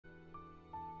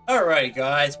Alrighty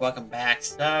guys, welcome back.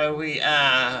 So we're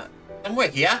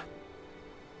here.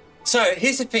 So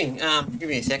here's the thing, give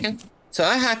me a second. So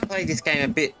I have played this game a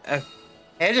bit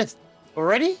ahead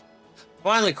already.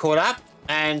 Finally caught up,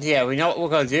 and yeah, we know what we're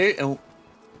gonna do. And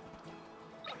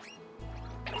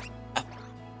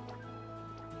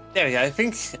there we go. I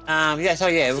think yeah. So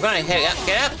yeah, we're gonna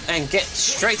get up and get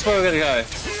straight to where we're gonna go.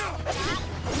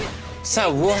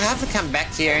 So we'll have to come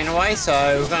back here anyway. So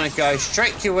we're gonna go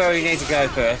straight to where we need to go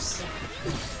first.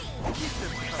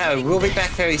 Oh, we'll be back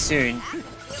very soon.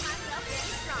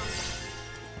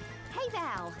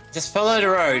 Just follow the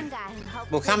road.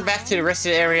 We'll come back to the rest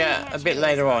of the area a bit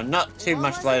later on. Not too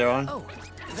much later on. Oh,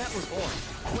 that was all.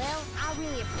 Well, I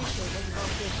really appreciate what you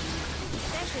both did for me,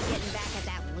 especially getting back at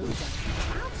that loser.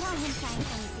 I'll tell him thanks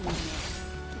when he sees me.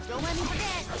 Don't let me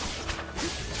forget.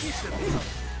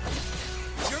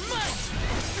 You're mine.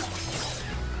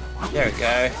 There we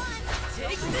go.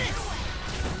 Take this.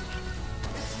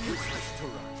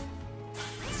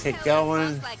 Let's get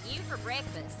going. Looks like you for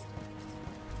breakfast.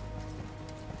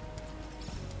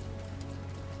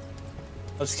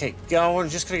 Let's keep going.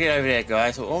 Just gonna get over there,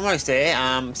 guys. We're almost there.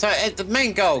 So the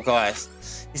main goal, guys,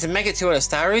 is to make it to where the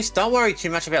star is. Don't worry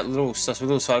too much about little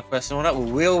side quests and all that.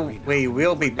 We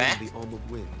will be back.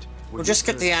 We'll just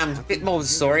get the bit more of the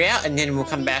story out, and then we'll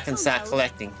come back and start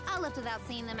collecting. I left without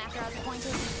seeing them after I was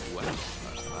appointed. Well,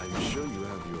 I'm sure you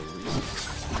have your reasons.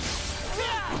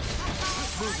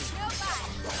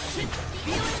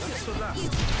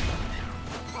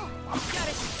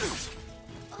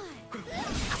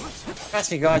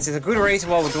 Trust me, guys. There's a good reason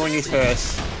why we're doing this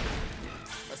first.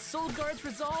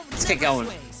 Let's get going.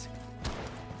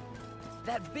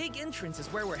 That big entrance is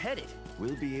where we're headed.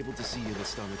 We'll be able to see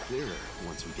Yellowstone clearer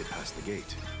once we get past the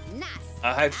gate. Nice.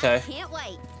 I hope so. Can't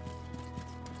wait.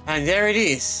 And there it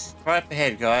is, right up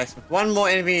ahead, guys. With one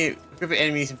more group of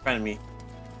enemies in front of me.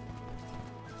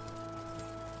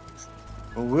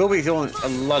 We'll be doing a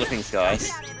lot of things,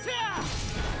 guys.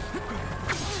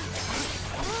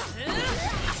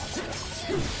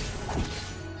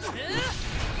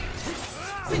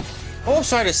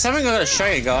 Also, there's something I gotta show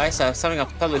you guys. Something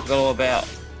I've totally forgot all about.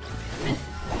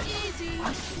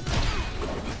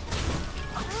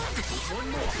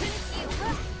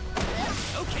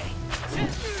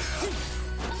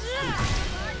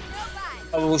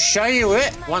 I will show you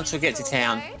it once we get to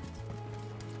town.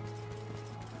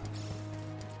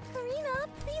 Karina,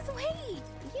 please wait.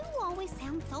 You always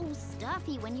sound so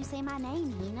stuffy when you say my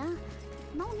name, Hina.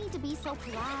 No need to be so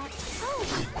polite. Oh,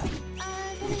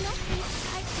 then in that case,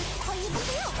 I could call you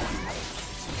something else.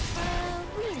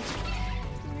 Rena.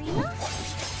 Rena?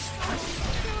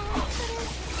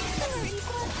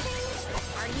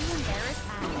 Are you embarrassed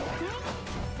by anything?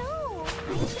 No,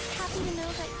 I'm just happy to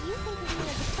know that you think of me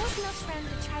as a close enough friend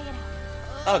to try it out.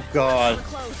 Oh God.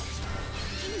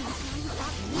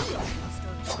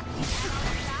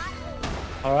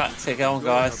 Alright, let's get going,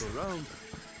 guys.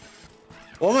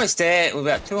 Almost there. We're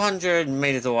about 200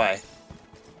 meters away.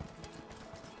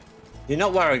 Do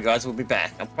not worry, guys. We'll be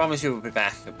back. I promise you we'll be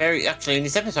back. Actually, in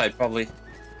this episode, probably.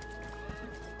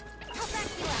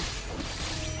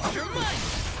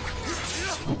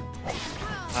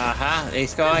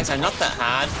 These guys are not that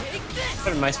hard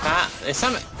for the most part. There's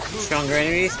some stronger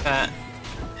enemies, but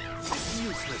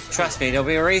trust me, there'll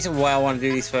be a reason why I want to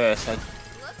do this first.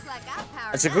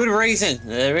 It's a good reason.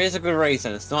 There is a good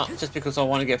reason. It's not just because I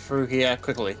want to get through here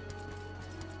quickly.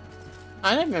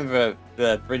 I don't remember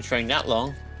the bridge being that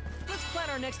long. Let's plan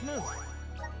our next move.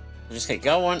 I'll just get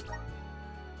going.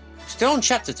 Still on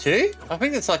chapter 2? I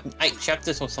think it's like 8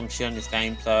 chapters or some shit on this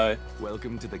game, so...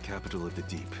 Welcome to the capital of the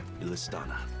deep,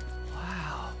 Illistana.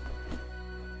 Wow.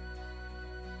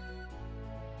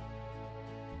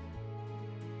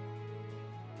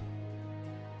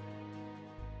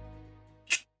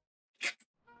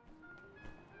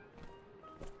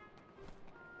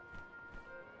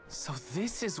 So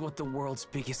this is what the world's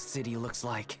biggest city looks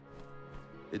like.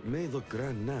 It may look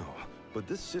grand now, but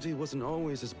this city wasn't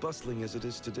always as bustling as it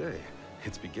is today.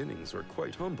 Its beginnings were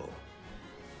quite humble.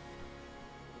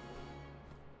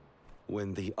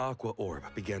 When the Aqua Orb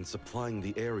began supplying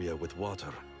the area with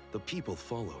water, the people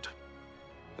followed.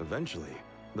 Eventually,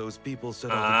 those people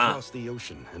set off across the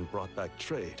ocean and brought back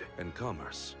trade and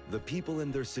commerce. The people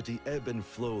in their city ebb and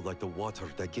flow like the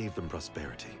water that gave them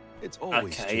prosperity. It's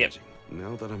always changing.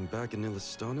 Now that I'm back in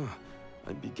Illistana,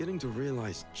 I'm beginning to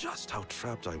realize just how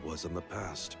trapped I was in the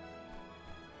past.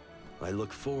 I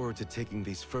look forward to taking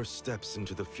these first steps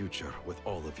into the future with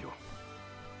all of you.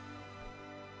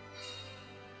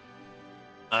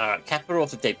 Capital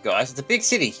of the Deep, guys. It's a big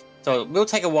city, so it will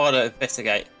take a while to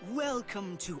investigate.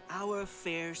 Welcome to our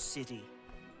fair city.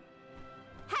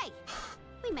 Hey,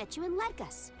 we met you in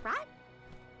Ledgus, right?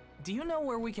 Do you know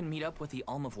where we can meet up with the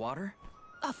Alm of Water?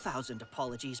 1,000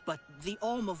 apologies, but the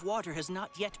Alm of Water has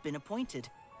not yet been appointed.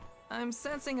 I'm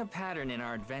sensing a pattern in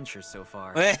our adventure so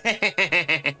far. Don't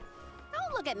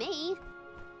look at me.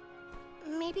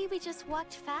 Maybe we just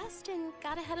walked fast and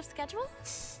got ahead of schedule?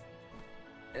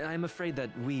 I'm afraid that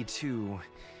we, too,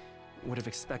 would have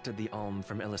expected the Alm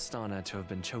from Illistana to have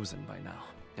been chosen by now.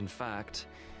 In fact,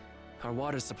 our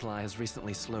water supply has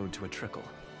recently slowed to a trickle.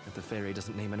 If the fairy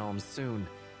doesn't name an Alm soon,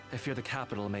 I fear the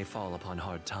capital may fall upon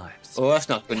hard times. Oh, that's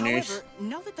not good news. However,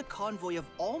 now that the convoy of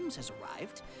alms has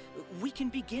arrived, we can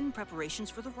begin preparations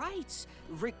for the rites,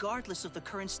 regardless of the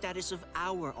current status of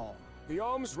our alm. The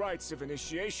alms rites of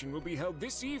initiation will be held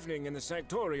this evening in the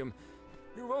Sanctorium.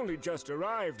 You've only just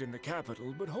arrived in the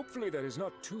capital, but hopefully that is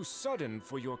not too sudden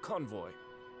for your convoy.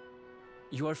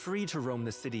 You are free to roam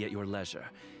the city at your leisure,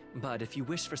 but if you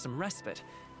wish for some respite,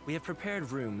 we have prepared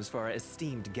rooms for our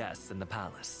esteemed guests in the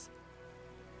palace.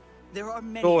 There are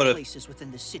many places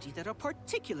within the city that are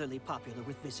particularly popular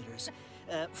with visitors.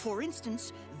 For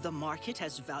instance, the market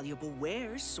has valuable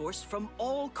wares sourced from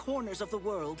all corners of the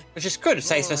world. Which is good. It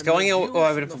saves us going all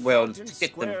over the world to get them.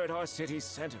 Square at our city's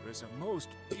center is a most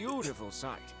beautiful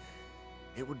sight.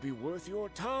 It would be worth your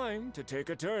time to take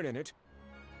a turn in it.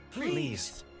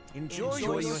 Please, enjoy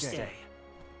your stay.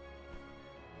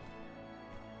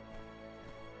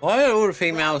 Why are all the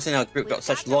females in our group got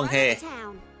such long hair?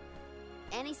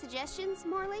 Any suggestions,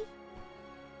 Morley?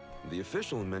 The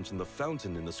official mentioned the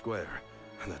fountain in the square,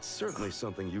 and that's certainly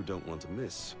something you don't want to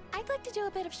miss. I'd like to do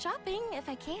a bit of shopping, if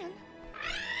I can.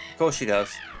 Of course she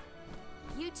does.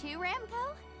 You too,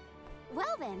 Ramco?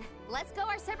 Well then, let's go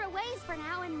our separate ways for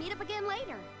now and meet up again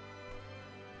later.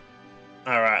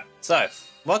 Alright, so,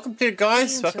 welcome to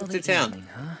guys, welcome to town. Evening,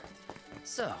 huh?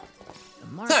 So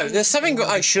there's something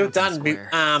I should have done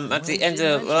at the end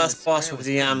of the last boss with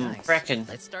the Kraken.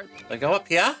 Let's start. So go up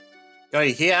here, go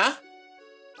here.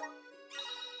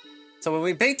 So when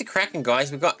we beat the Kraken,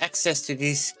 guys, we've got access to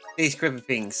these group of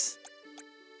things.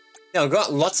 Now we've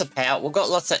got lots of power, we've got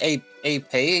lots of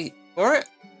EP for it,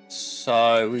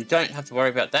 so we don't have to worry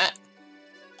about that.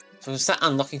 So we'll start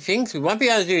unlocking things. We won't be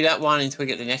able to do that one until we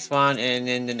get the next one, and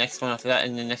then the next one after that,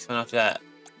 and the next one after that.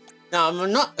 Now,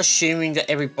 I'm not assuming that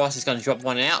every boss is going to drop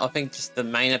one out. I think just the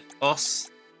main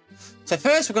boss. So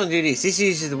first we're going to do this. This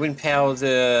uses the wind power,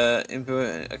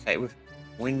 okay, with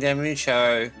wind damage,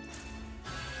 so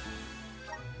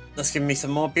let's give me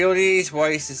some more abilities.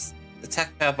 Raises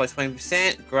attack power by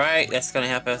 20%. Great, that's going to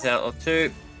help us out a lot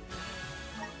too.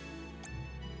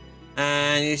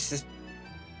 And use this.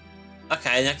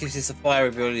 Okay, and that gives us a fire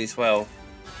ability as well.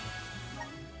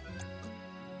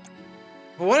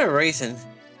 For whatever reason.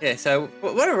 Yeah, so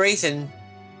for whatever reason,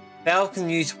 Val can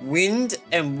use wind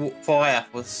and fire.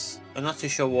 I'm not too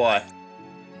sure why.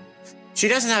 She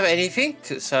doesn't have anything,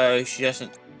 so she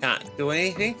can't do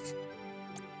anything.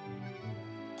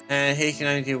 And he can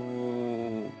only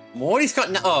do. Morty's got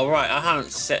no. Oh right, I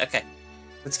haven't set. Okay,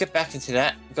 let's get back into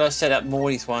that. We've got to set up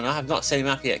Morty's one. I have not set him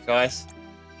up yet, guys.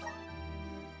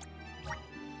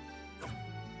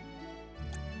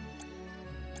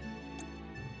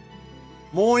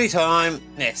 Morty time,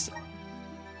 yes.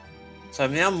 So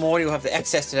now Morty will have the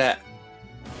access to that.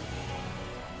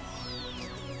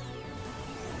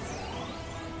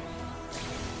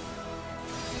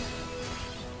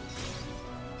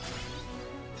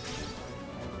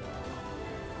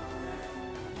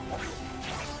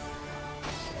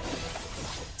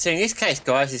 So in this case,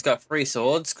 guys, he's got 3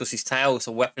 swords because his tail is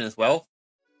a weapon as well.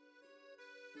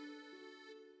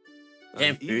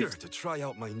 I'm eager to try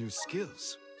out my new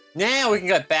skills. Now we can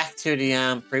go back to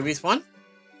the previous one.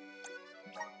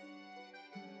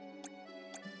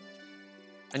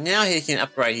 And now he can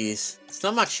upgrade his. It's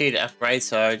not much here to upgrade,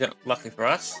 so lucky for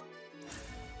us.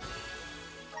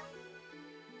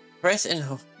 Press and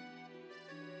hold.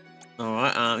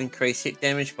 Alright, increase hit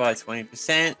damage by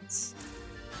 20%.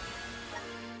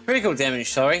 Critical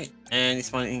damage, sorry. And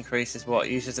this one increases what?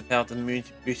 Uses the power of the moon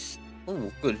to boost.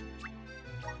 Oh, good.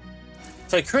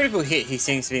 So critical hit, he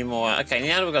seems to be more. Okay,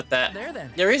 now that we've got that,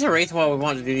 there is a reason why we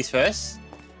want to do this first.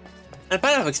 And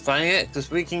part of explaining it, because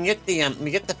we can get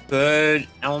the bird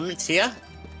elements here.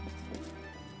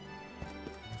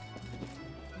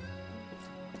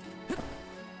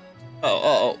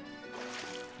 Oh.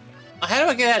 How do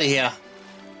I get out of here?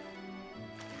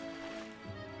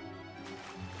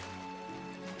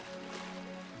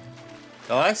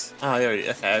 Guys? Oh, there it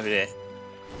is. Okay, over there.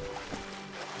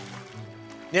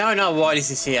 Now I know why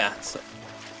this is here.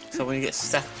 So when you get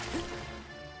stuck,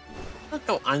 don't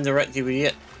go under it, you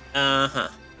idiot.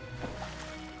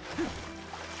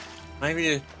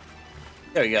 Maybe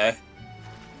There we go.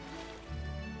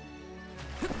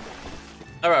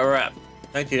 Alright, we're up.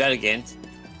 Don't do that again.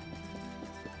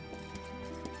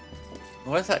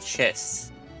 Where's that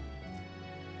chest?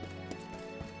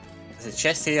 There's a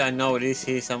chest here. I know it is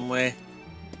here somewhere.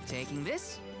 Taking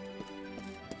this?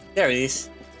 There it is.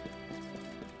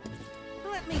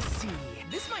 Let me see.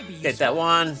 This might be useful. Get that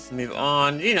one. Move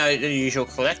on. You know, the usual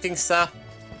collecting stuff.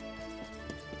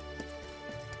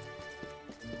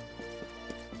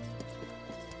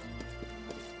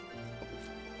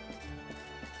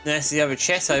 There's the other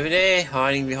chest over there,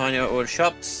 hiding behind all the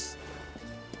shops.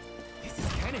 This is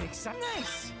kind of exciting.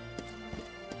 Nice.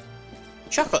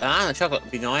 Chocolate, the chocolate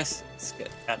would be nice. Let's get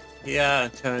up here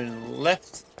and turn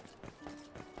left.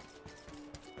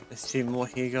 There's two more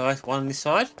here, guys. One on this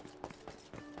side.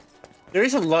 There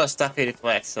is a lot of stuff here to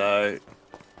collect, so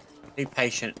be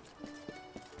patient.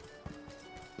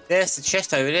 There's the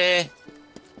chest over there.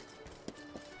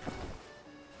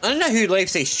 I don't know who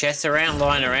leaves these chests around,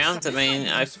 lying around. I mean,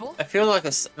 I feel like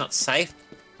it's not safe.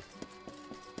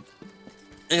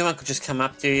 Anyone could just come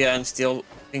up to you and steal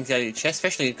things out of your chest,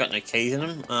 especially if you've got no keys in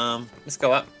them. Let's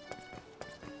go up.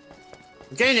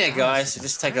 We're getting there, guys, so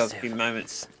just take a few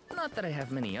moments. Not that I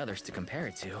have many others to compare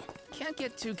it to. Can't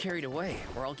get too carried away,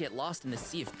 or I'll get lost in the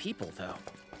sea of people, though.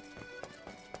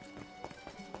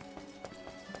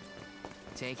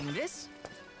 Taking this?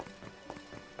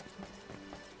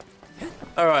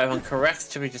 Alright, if I'm correct,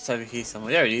 it should be just over here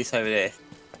somewhere. There it is, over there.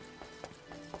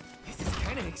 This is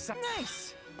kind of exciting.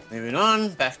 Nice. Moving on,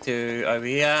 back to over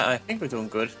here. I think we're doing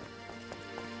good.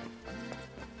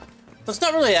 So it's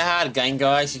not really a hard game,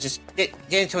 guys. You just get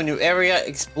into a new area,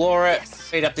 explore it,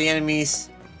 beat up the enemies,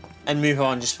 and move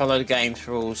on. Just follow the game's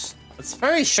rules. It's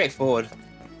very straightforward.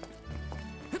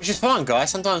 Which is fine, guys.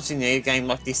 Sometimes you need a game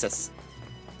like this that's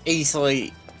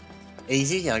easy,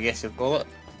 I guess you'll call it.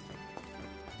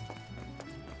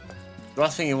 The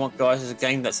last thing you want, guys, is a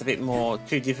game that's a bit more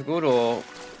too difficult or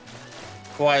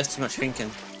requires too much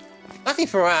thinking. Lucky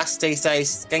for us these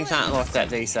days, games aren't like that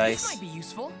these days. This might be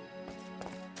useful.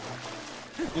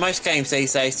 Most games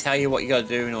these days tell you what you gotta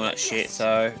do and all that shit,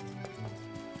 so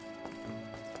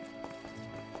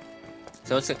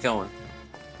let's get going.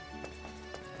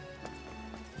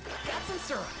 Got some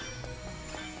syrup.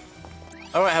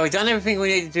 Alright, have we done everything we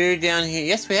need to do down here?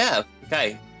 Yes, we have.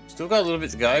 Okay, still got a little bit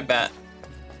to go, but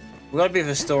we've got a bit of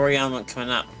a story element coming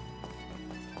up.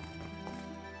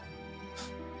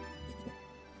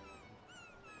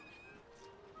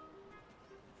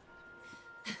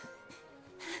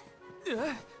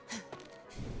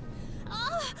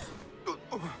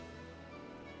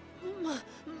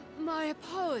 My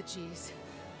apologies.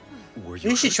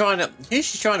 Who's she trying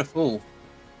to fool?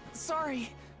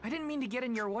 Sorry, I didn't mean to get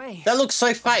in your way. That looks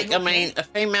so fake. I mean, a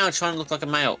female trying to look like a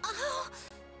male.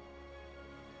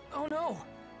 Oh no!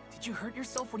 Did you hurt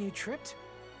yourself when you tripped?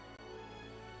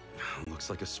 Looks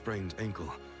like a sprained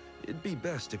ankle. It'd be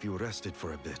best if you rested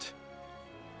for a bit.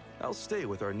 I'll stay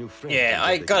with our new friend. Yeah,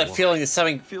 I got a feeling there's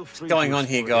something going on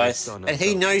here, guys. And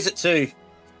he knows it too.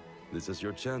 This is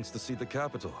your chance to see the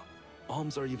capital.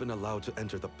 Alms are even allowed to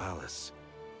enter the palace.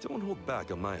 Don't hold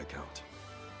back on my account.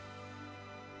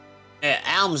 Yeah,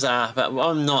 alms are, but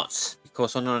I'm not.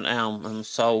 Because I'm not an alm, I'm a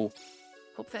soul.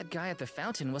 Hope that guy at the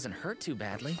fountain wasn't hurt too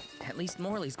badly. At least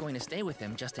Morley's going to stay with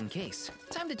him just in case.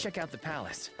 Time to check out the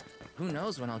palace. Who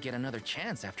knows when I'll get another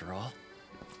chance after all.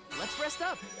 Let's rest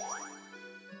up.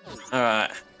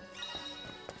 Alright.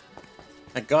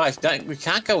 Now guys, we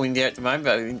can't go in there at the moment,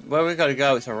 but where we gotta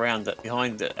go is around it,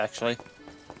 behind it actually.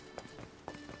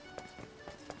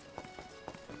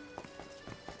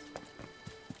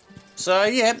 So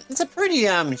yeah, it's a pretty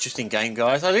interesting game,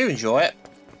 guys. I do enjoy it.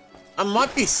 I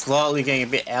might be slightly getting a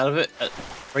bit out of it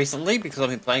recently because I've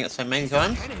been playing it so many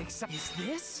times. Is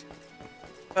this?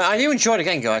 But I do enjoy the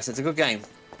game, guys. It's a good game.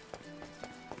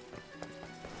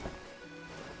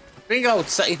 I think I would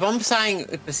say, if I'm saying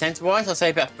percent-wise, I'll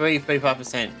say about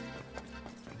 30-35%. And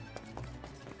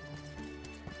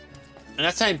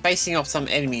that's only basing off some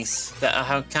enemies that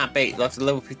I can't beat, like the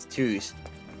level 52s.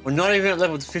 We're not even at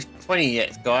level 20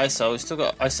 yet, guys, so we've still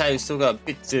got a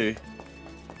bit to do.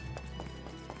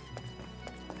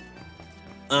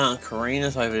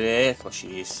 Karina's over there. Of course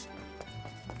she is.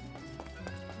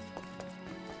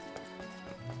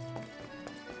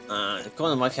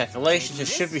 According to my calculations, there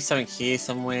should be something here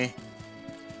somewhere.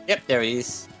 Yep, there it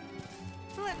is.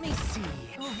 Let me see.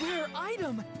 A rare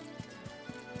item.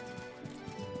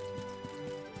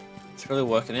 It's really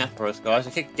working out for us, guys.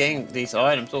 I keep getting these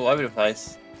items all over the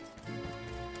place.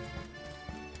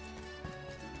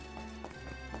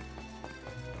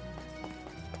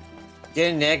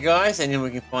 Get in there, guys, and then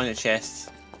we can find the chest.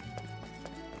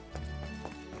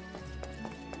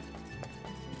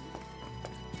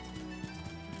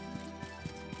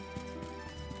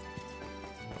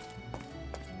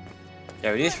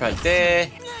 There it is, right there.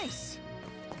 Nice.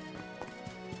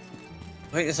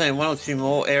 I think there's only 1 or 2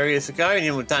 more areas to go, and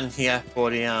then we're done here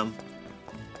for the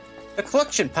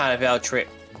collection part of our trip.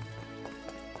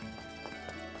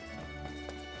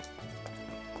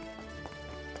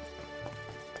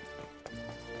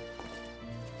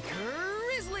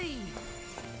 Grizzly.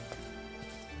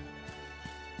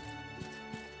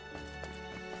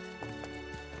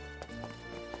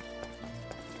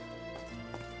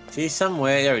 See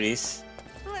somewhere, there it is.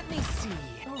 Let me see.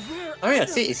 Oh yeah,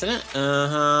 that's it, isn't it?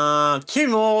 2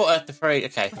 more at the 3.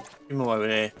 Okay, 2 more over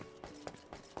there.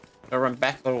 Gotta run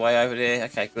back all the way over there.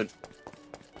 Okay, good.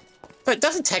 But it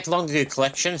doesn't take long to do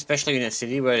collection, especially in a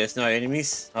city where there's no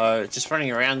enemies. So just running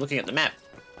around looking at the map.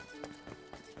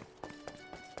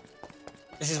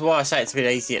 This is why I say it's a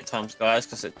bit easy at times, guys,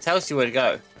 because it tells you where to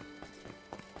go.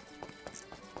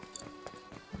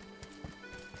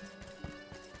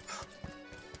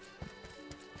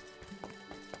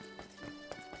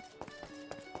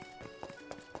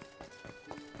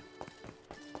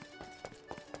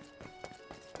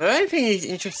 The only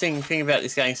interesting thing about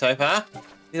this game so far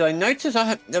is I noticed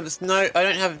I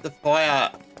don't have the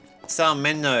fire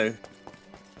Salmeno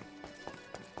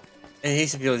and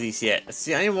his abilities yet. It's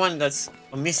the only one that's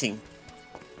I'm missing.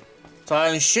 So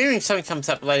I'm assuming something comes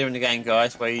up later in the game,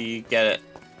 guys, where you get it.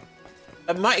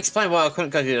 It might explain why I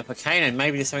couldn't go do the volcano.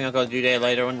 Maybe there's something I've got to do there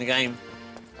later on in the game.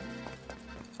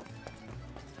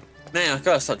 Man, I've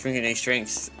got to stop drinking these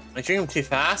drinks. I drink them too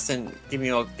fast and give me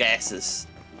all gases.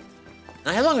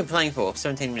 Now, how long are we playing for?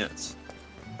 17 minutes.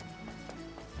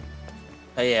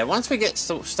 But yeah, once we get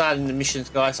started in the missions,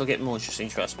 guys, it'll get more interesting,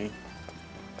 trust me.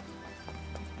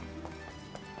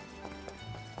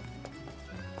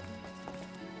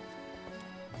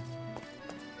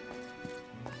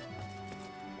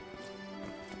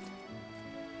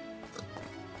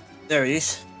 There it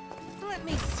is. Let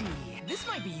me see. This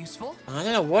might be useful. I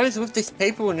don't know what is with these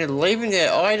people and they're leaving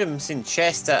their items in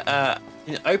chests that are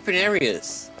in open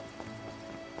areas.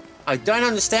 I don't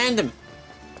understand them.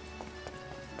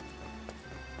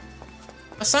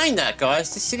 I'm saying that,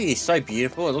 guys. This city is so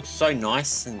beautiful. It looks so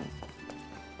nice and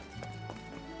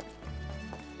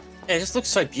yeah, it just looks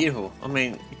so beautiful. I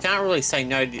mean, you can't really say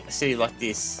no to a city like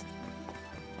this.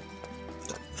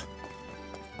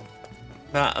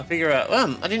 But I figure out.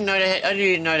 I didn't know they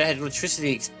had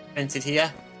electricity expensed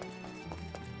here.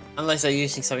 Unless they're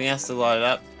using something else to light it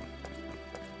up.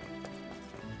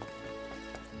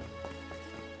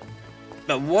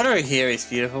 But water here is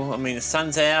beautiful. I mean, the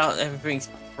sun's out, everything's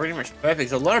pretty much perfect.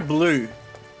 There's a lot of blue.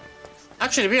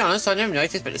 Actually, to be honest, I never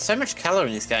noticed, but there's so much colour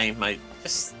in this game, mate.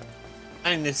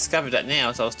 I only discovered that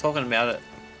now, so I was talking about it.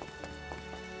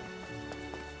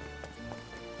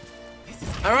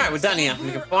 Alright, we're done here.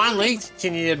 We can finally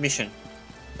continue the mission.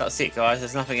 That's it, guys.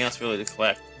 There's nothing else really to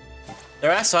collect.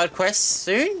 There are side quests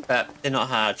soon, but they're not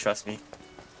hard, trust me.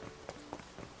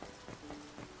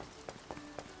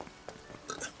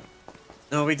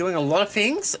 And we'll be doing a lot of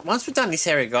things. Once we've done this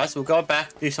area, guys, we'll go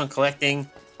back, do some collecting,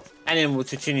 and then we'll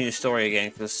continue the story again,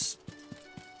 because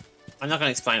I'm not going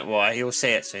to explain it why. You'll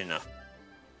see it soon enough.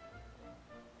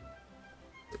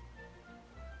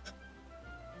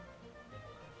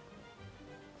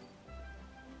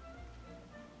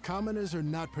 Commoners are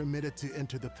not permitted to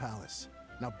enter the palace.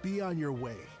 Now be on your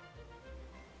way.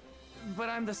 But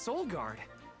I'm the Soul Guard.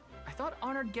 I thought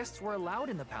honored guests were allowed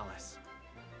in the palace.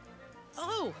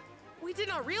 Oh, we did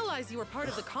not realize you were part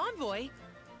of the convoy.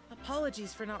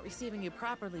 Apologies for not receiving you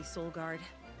properly, Soul Guard.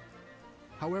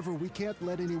 However, we can't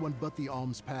let anyone but the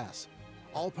alms pass.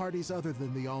 All parties other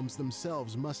than the alms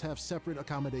themselves must have separate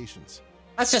accommodations.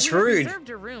 That's just We have rude. reserved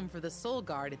a room for the Soul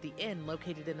Guard at the inn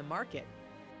located in the market.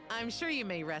 I'm sure you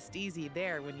may rest easy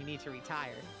there when you need to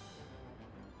retire.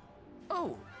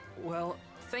 Oh, well,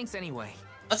 thanks anyway.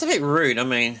 That's a bit rude, I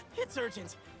mean. It's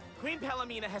urgent. Queen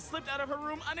Palomina has slipped out of her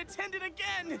room unattended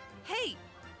again! Hey,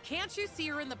 can't you see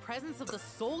her in the presence of the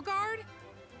Soul Guard?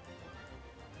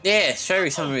 Yeah, show me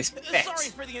some respect. Sorry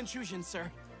for the intrusion,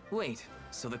 sir. Wait,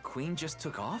 so the queen just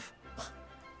took off?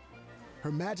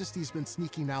 Her Majesty's been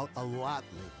sneaking out a lot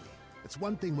lately. It's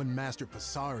one thing when Master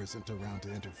Passar isn't around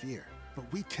to interfere,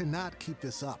 but we cannot keep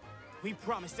this up. We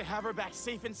promised to have her back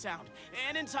safe and sound,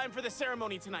 and in time for the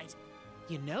ceremony tonight.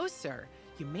 You know, sir,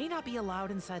 you may not be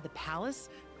allowed inside the palace,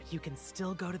 but you can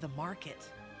still go to the market.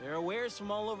 There are wares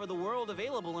from all over the world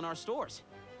available in our stores.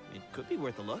 It could be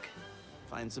worth a look.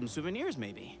 Find some souvenirs,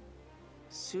 maybe.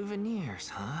 Souvenirs,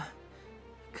 huh?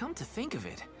 Come to think of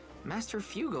it, Master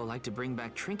Fugo liked to bring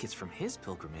back trinkets from his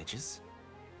pilgrimages.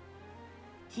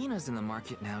 Hina's in the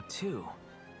market now, too.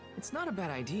 It's not a bad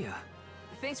idea.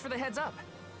 Thanks for the heads up.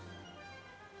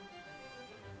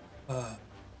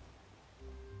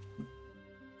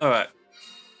 Alright.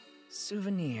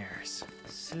 Souvenirs.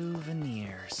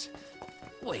 Souvenirs.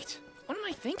 Wait, what am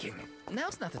I thinking?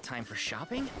 Now's not the time for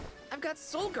shopping. I've got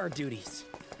Soul Guard duties.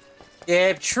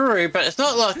 Yeah, true, but it's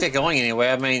not like they're going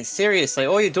anywhere. I mean, seriously,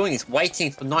 all you're doing is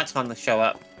waiting for nighttime to show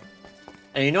up.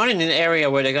 And you're not in an area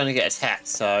where they're going to get attacked,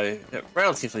 so they're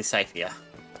relatively safe here.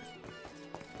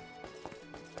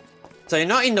 So you're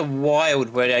not in the wild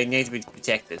where they need to be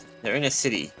protected. They're in a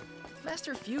city.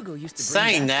 Master Fugo used to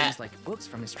Saying bring back that, things like books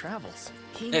from his travels.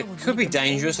 it could be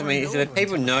dangerous. I mean, if the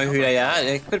people know who they are,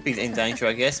 they could be in danger,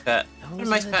 I guess, but for the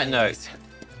most part, no.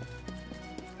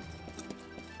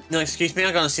 No, excuse me,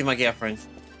 I'm going to see my girlfriend.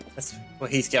 That's well,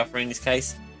 his girlfriend in this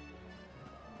case.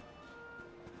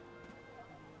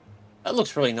 That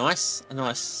looks really nice. A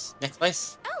nice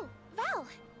necklace. Oh, Val.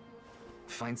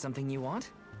 Find something you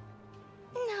want?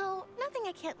 No, nothing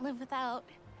I can't live without.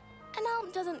 An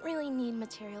elm doesn't really need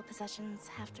material possessions,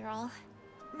 after all.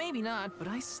 Maybe not, but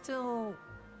I still...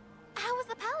 How was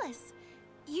the palace?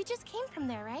 You just came from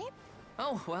there, right?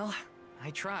 Oh, well,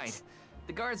 I tried.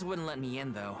 The guards wouldn't let me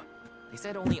in, though. They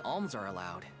said only alms are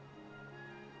allowed.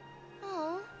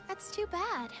 Oh, that's too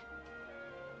bad.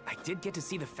 I did get to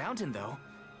see the fountain, though.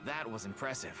 That was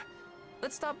impressive.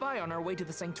 Let's stop by on our way to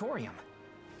the Sanctorium.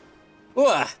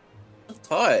 Whoa, I'm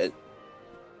tired.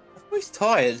 I'm always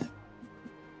tired.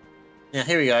 Now,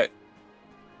 here we go.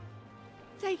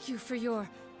 Thank you for your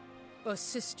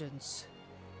assistance.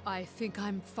 I think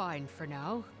I'm fine for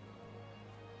now.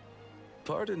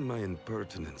 Pardon my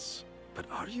impertinence, but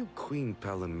are you Queen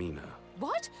Palomina?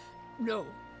 What? No,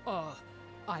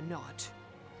 I'm not.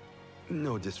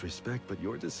 No disrespect, but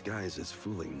your disguise is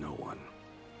fooling no one.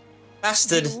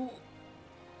 Bastard!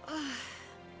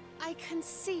 I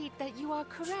concede that you are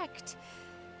correct.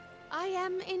 I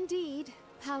am indeed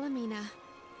Palomina.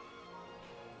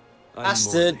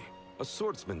 Bastard! Morley, a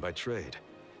swordsman by trade.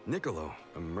 Niccolo,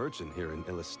 a merchant here in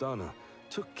Illistana,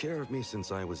 took care of me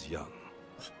since I was young.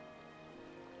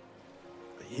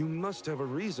 You must have a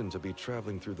reason to be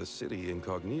traveling through the city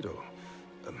incognito.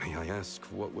 May I ask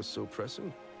what was so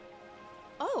pressing?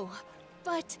 Oh,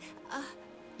 but,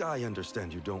 I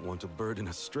understand you don't want to burden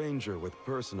a stranger with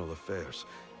personal affairs,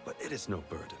 but it is no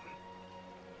burden.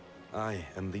 I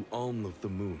am the Alm of the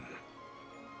Moon.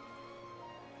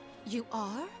 You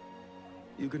are?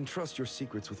 You can trust your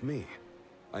secrets with me.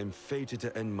 I'm fated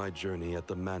to end my journey at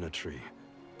the Mana Tree.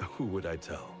 Who would I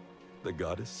tell? The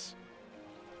goddess?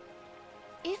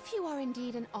 If you are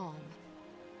indeed an Alm,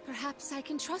 perhaps I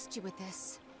can trust you with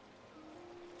this.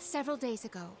 Several days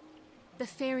ago, the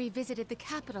fairy visited the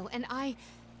capital, and I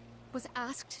was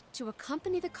asked to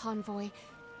accompany the convoy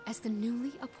as the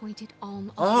newly appointed Alm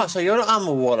of Oh, so you're the Alm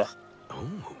of Water.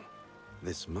 Oh,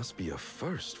 this must be a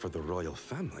first for the royal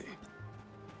family.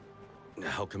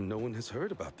 How come no one has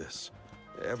heard about this?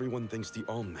 Everyone thinks the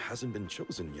Alm hasn't been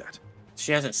chosen yet.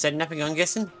 She hasn't said nothing, I'm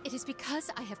guessing? It is because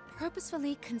I have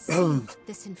purposefully concealed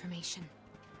this information.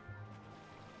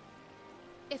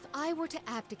 If I were to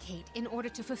abdicate in order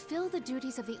to fulfill the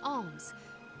duties of the alms,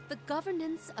 the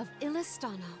governance of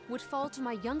Illistana would fall to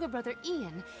my younger brother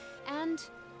Ian and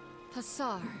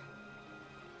Passar.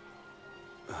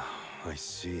 I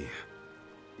see.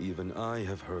 Even I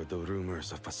have heard the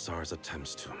rumors of Passar's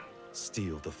attempts to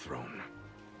steal the throne.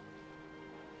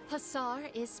 Passar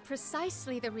is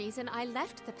precisely the reason I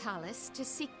left the palace to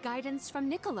seek guidance from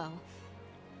Niccolo.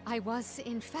 I was,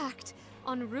 in fact,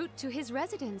 en route to his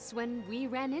residence when we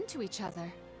ran into each other.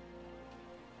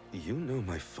 You know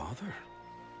my father?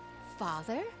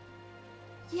 Father?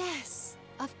 Yes,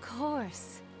 of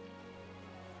course.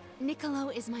 Niccolo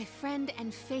is my friend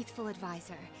and faithful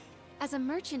advisor. As a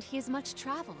merchant, he is much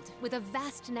traveled, with a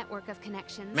vast network of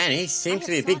connections. Man, he seems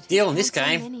to be a big deal in this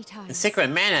game. In Secret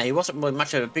Mana, he wasn't really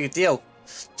much of a big deal.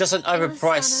 Just an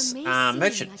overpriced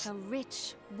merchant. Like a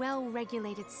rich,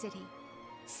 well-regulated city.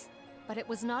 But it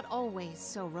was not always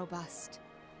so robust.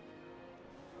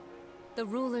 The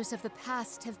rulers of the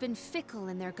past have been fickle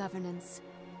in their governance.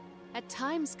 At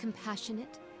times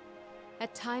compassionate,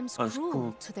 at times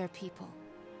cruel to their people.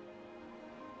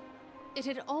 It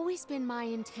had always been my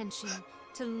intention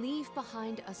to leave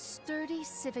behind a sturdy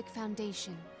civic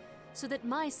foundation so that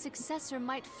my successor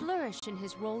might flourish in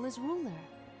his role as ruler.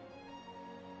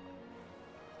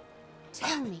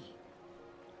 Tell me,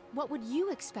 what would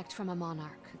you expect from a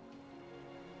monarch?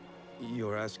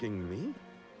 You're asking me?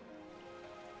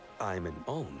 I'm an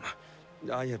Alm.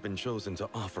 I have been chosen to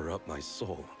offer up my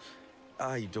soul.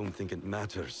 I don't think it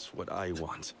matters what I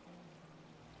want.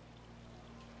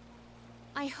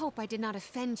 I hope I did not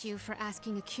offend you for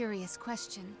asking a curious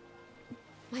question.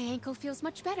 My ankle feels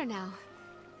much better now.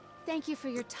 Thank you for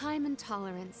your time and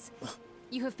tolerance.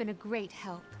 You have been a great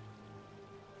help.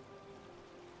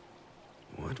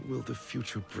 What will the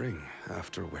future bring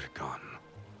after we're gone?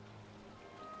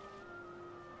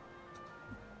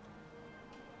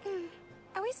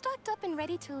 Are we stocked up and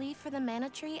ready to leave for the Mana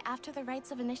Tree after the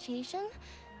rites of initiation?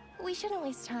 We shouldn't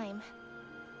waste time.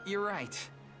 You're right.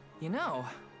 You know,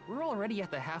 we're already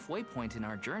at the halfway point in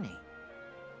our journey.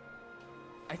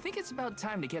 I think it's about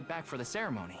time to get back for the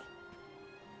ceremony.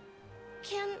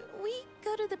 Can we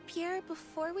go to the pier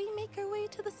before we make our way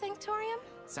to the Sanctorium?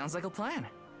 Sounds like a plan.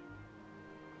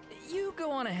 You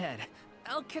go on ahead.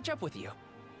 I'll catch up with you.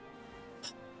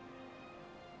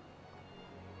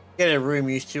 Get a room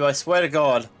used to, I swear to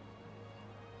God.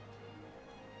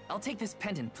 I'll take this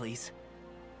pendant, please.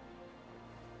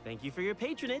 Thank you for your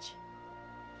patronage.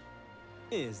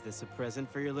 Is this a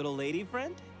present for your little lady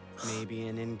friend? Maybe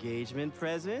an engagement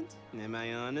present? Am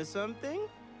I onto something?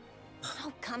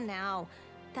 Oh, come now.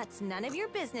 That's none of your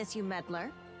business, you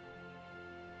meddler.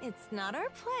 It's not our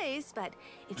place, but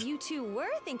if you two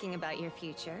were thinking about your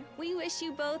future, we wish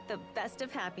you both the best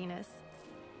of happiness.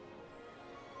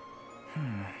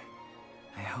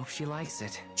 I hope she likes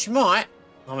it. She might.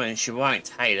 I mean, she won't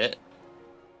hate it.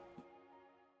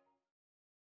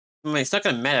 I mean, it's not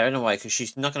going to matter anyway, because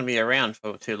she's not going to be around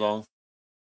for too long.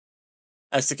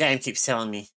 As the game keeps telling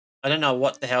me. I don't know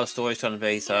what the hell the story's going to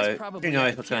be, so who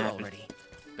knows what's going to happen. Already.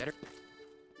 Better.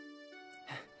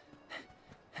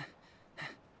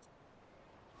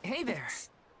 Hey there.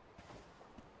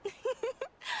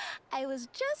 I was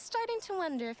just starting to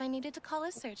wonder if I needed to call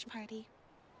a search party.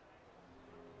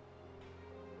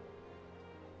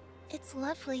 It's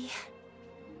lovely.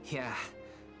 Yeah,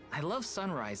 I love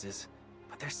sunrises,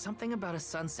 but there's something about a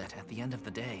sunset at the end of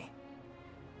the day.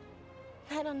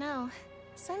 I don't know.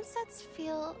 Sunsets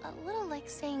feel a little like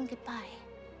saying goodbye.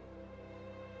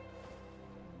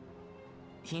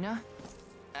 Hina,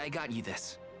 I got you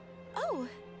this. Oh,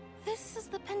 this is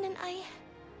the pendant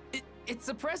It's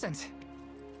a present.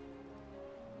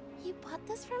 You bought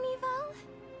this for me, Val?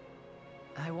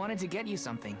 I wanted to get you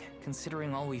something,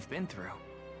 considering all we've been through.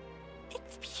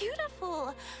 It's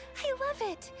beautiful. I love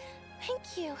it.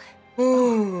 Thank you.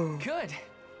 Good.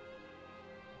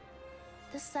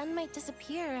 The sun might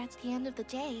disappear at the end of the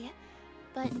day,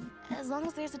 but as long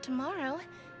as there's a tomorrow,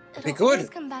 Be it'll good. always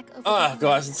come back over. Oh,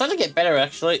 guys, it's starting to get better,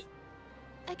 actually.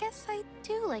 I guess I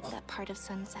do like that part of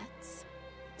sunsets.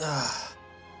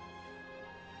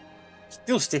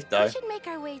 Still stiff, though. We should make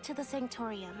our way to the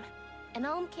Sanctorium. And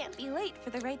Alm can't be late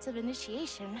for the rites of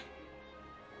initiation.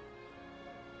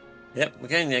 Yep, we're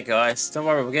getting there, guys. Don't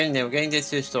worry, we're getting there. We're getting there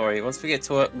to the story. Once we get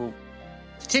to it, we'll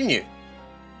continue.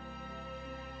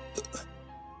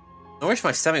 I wish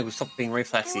my stomach would stop being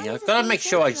reflexy. I've got to make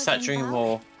sure I start drinking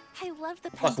more I love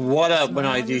the like water when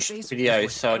I do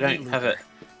videos, so I don't have it.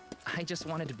 I just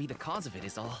wanted to be the cause of it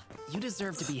is all. You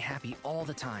deserve to be happy all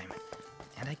the time.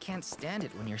 And I can't stand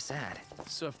it when you're sad.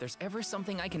 So if there's ever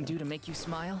something I can do to make you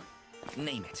smile,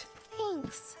 name it.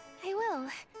 Thanks. I will.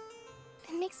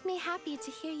 It makes me happy to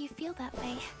hear you feel that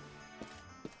way.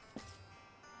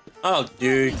 Oh,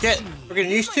 dude, we're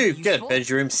getting used to. Get a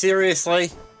bedroom,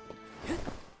 seriously.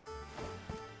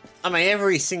 I mean,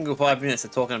 every single 5 minutes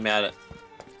they're talking about it.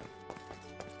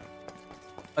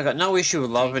 I got no issue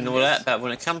with love and all that, but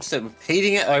when it comes to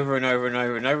repeating it over and over and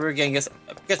over and over again, it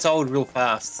gets old real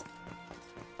fast.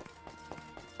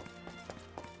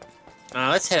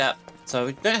 Let's head up. So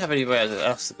we don't have anywhere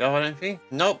else to go, I don't think.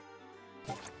 Nope.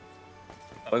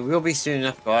 We will be soon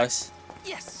enough, guys.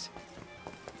 Yes.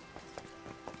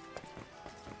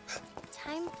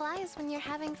 Time flies when you're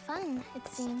having fun, it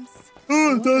seems.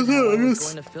 I was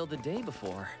going to fill the day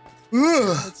before.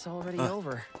 It's already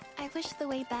over. I wish the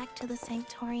way back to the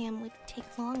Sanctorium would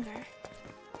take longer,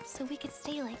 so we could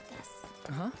stay like this.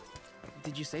 Huh?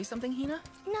 Did you say something, Hina?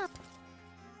 No.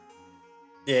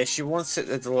 Yeah, she wants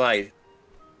it delayed.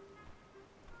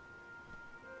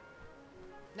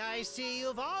 I see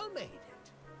you've all made it.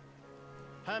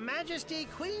 Her Majesty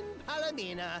Queen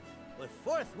Palamina will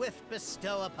forthwith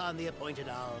bestow upon the appointed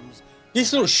alms.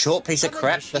 This little short piece of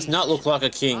crap does not look like a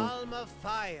king. Alm of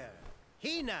Fire,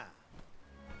 Hina.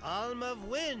 Alm of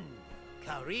Wind,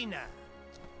 Karina.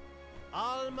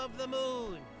 Alm of the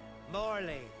Moon,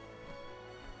 Morley.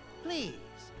 Please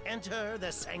enter the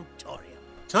Sanctorium.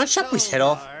 Can I chop his head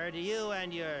off? Lord, you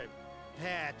and your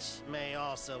pet may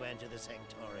also enter the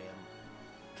Sanctorium.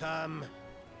 Come.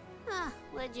 Huh,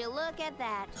 would you look at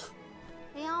that?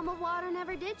 The Alm of Water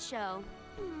never did show.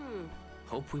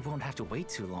 Hope we won't have to wait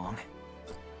too long.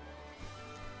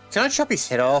 Can I chop his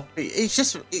head off?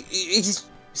 He's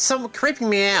creeping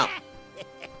me out.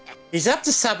 He's up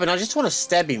to something. I just want to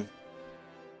stab him.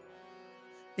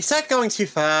 Is that going too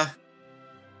far?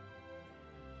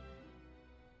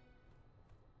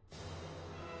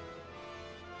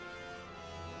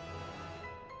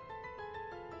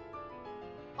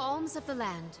 Alms of the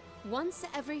land. Once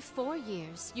every 4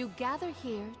 years, you gather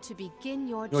here to begin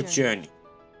your journey.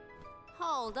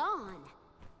 Hold on.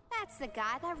 That's the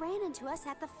guy that ran into us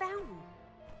at the fountain.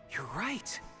 You're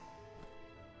right.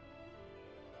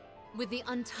 With the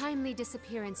untimely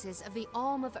disappearances of the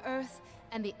Alm of Earth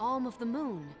and the Alm of the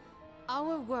Moon,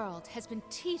 our world has been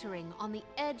teetering on the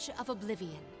edge of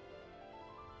oblivion.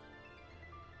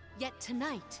 Yet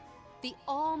tonight, the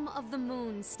Alm of the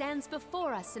Moon stands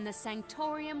before us in the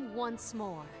Sanctorium once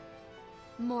more.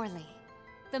 Morley,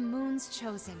 the Moon's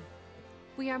chosen.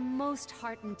 We are most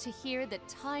heartened to hear that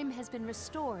time has been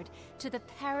restored to the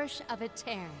parish of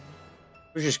Etern.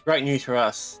 Which is great news for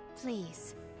us.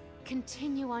 Please,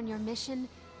 continue on your mission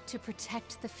to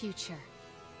protect the future.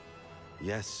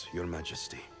 Yes, Your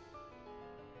Majesty.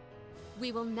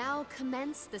 We will now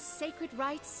commence the sacred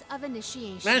rites of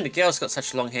initiation. Man, the girl's got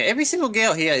such long hair. Every single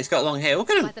girl here has got long hair. Look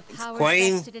at him. By the power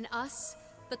Queen. vested in us,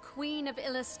 the Queen of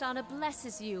Illistana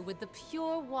blesses you with the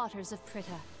pure waters of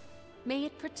Pritta. May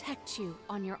it protect you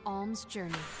on your alms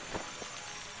journey.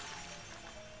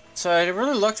 So they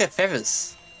really like their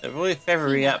feathers. They're really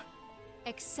feathery up.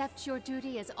 Accept your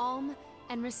duty as alm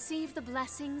and receive the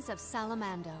blessings of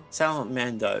Salamando.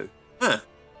 Salamando. Huh.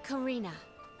 Karina,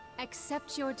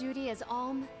 accept your duty as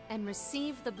alm and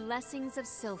receive the blessings of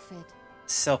Sylphid.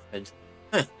 Sylphid.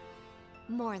 Huh.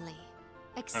 Morley,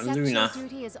 accept Luna. your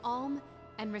duty as alm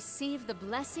and receive the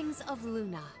blessings of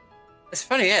Luna. It's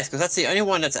funny, yes, because that's the only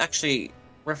one that's actually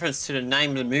reference to the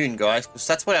name of the moon, guys, because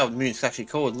that's what our moon's actually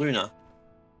called, Luna.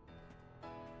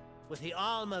 With the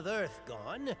Alm of Earth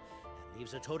gone, that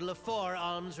leaves a total of 4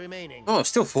 alms remaining. Oh,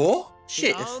 still 4?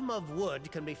 Shit. The Alm of Wood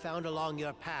can be found along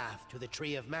your path to the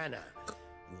Tree of Mana.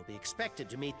 You will be expected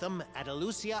to meet them at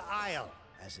Elusia Isle,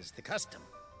 as is the custom.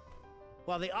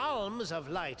 While the Alms of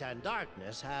Light and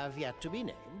Darkness have yet to be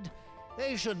named,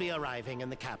 they should be arriving in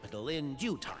the capital in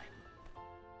due time.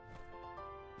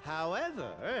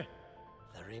 However,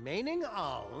 the remaining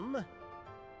alm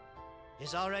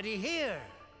is already here,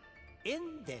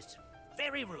 in this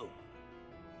very room.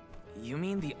 You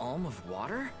mean the Alm of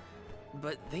Water?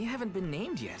 But they haven't been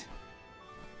named yet.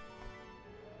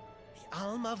 The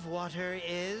Alm of Water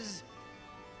is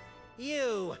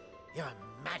you, Your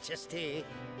Majesty.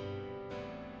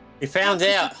 We found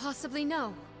How out. could you possibly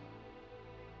know?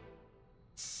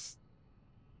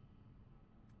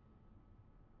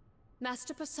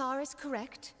 Master Passar is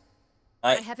correct.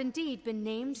 I have indeed been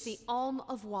named the Alm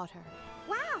of Water.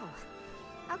 Wow!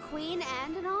 A queen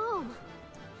and an alm.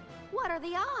 What are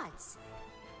the odds?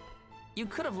 You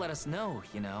could have let us know,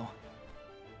 you know.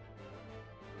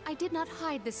 I did not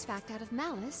hide this fact out of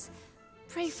malice.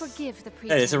 Pray forgive the Hey,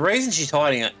 pretense. there's a reason she's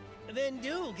hiding it. Then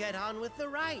do get on with the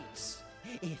rites,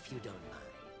 if you don't mind.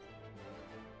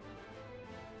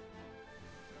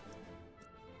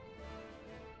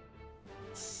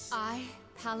 I,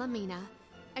 Palomina,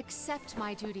 accept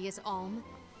my duty as alm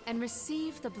and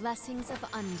receive the blessings of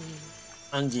Undine.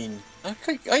 Undine.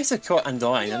 I used to call it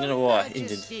Undying. I don't know why. Ended.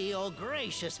 Majesty, O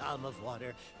gracious Alm of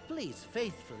Water, please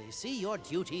faithfully see your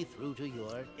duty through to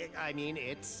your,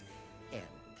 its end.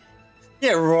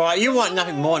 Yeah, right. You want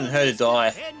nothing more than her to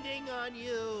die. Depending on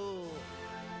you.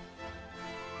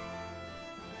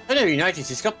 I never noticed.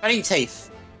 He's got bunny teeth.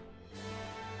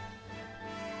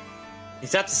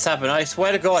 He's up to something. I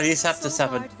swear to God, he's up to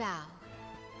something.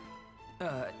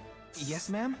 Yes,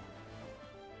 ma'am?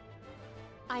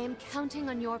 I am counting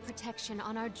on your protection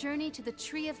on our journey to the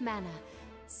Tree of Mana,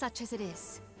 such as it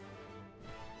is.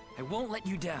 I won't let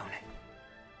you down.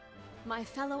 My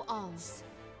fellow alms,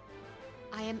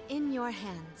 I am in your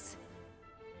hands.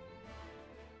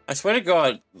 I swear to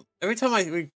God, every time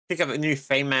we pick up a new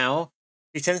female,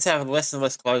 she tends to have less and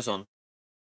less clothes on.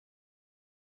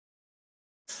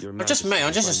 Your I'm just Majesty,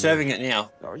 I'm just observing it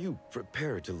now. Are you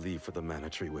prepared to leave for the Mana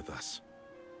Tree with us?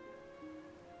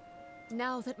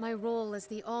 Now that my role as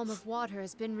the Alm of Water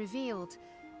has been revealed,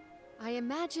 I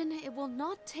imagine it will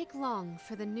not take long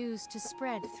for the news to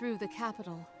spread through the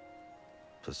capital.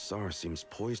 Passar seems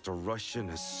poised to rush in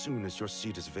as soon as your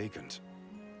seat is vacant.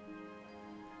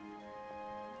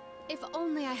 If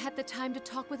only I had the time to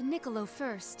talk with Niccolo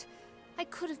first. I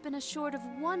could have been assured of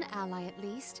one ally at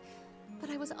least, but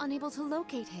I was unable to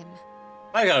locate him.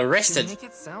 I got arrested. You make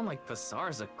it sound like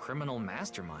Passar's a criminal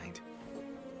mastermind.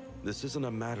 This isn't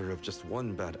a matter of just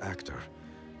one bad actor.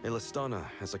 Illistana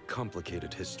has a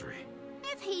complicated history.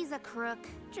 If he's a crook,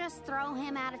 just throw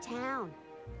him out of town.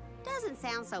 Doesn't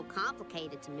sound so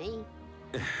complicated to me.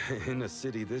 In a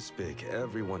city this big,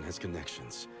 everyone has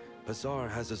connections. Passar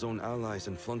has his own allies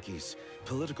and flunkies,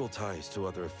 political ties to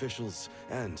other officials,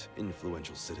 and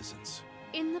influential citizens.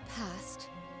 In the past,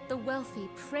 The wealthy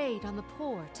preyed on the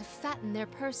poor to fatten their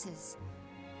purses.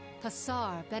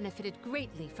 Passar benefited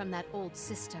greatly from that old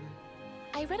system.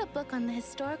 I read a book on the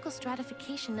historical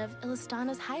stratification of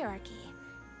Illistana's hierarchy.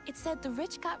 It said the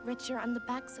rich got richer on the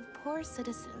backs of poor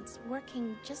citizens,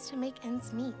 working just to make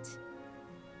ends meet.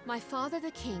 My father,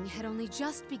 the king, had only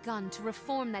just begun to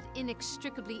reform that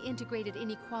inextricably integrated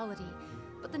inequality,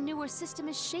 but the newer system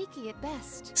is shaky at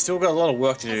best. Still got a lot of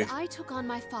work to do. As I took on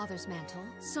my father's mantle,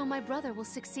 so my brother will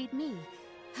succeed me.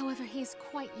 However, he is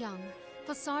quite young.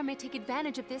 Passar may take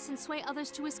advantage of this and sway others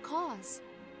to his cause.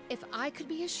 If I could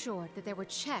be assured that there were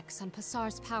checks on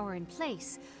Passar's power in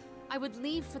place, I would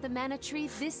leave for the Mana Tree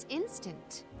this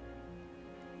instant.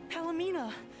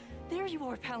 Palomina! There you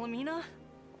are, Palomina!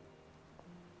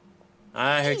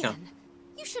 Here you come.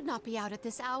 You should not be out at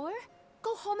this hour.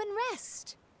 Go home and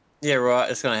rest. Yeah, right.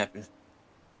 It's gonna happen.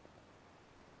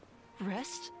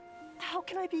 Rest? How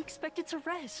can I be expected to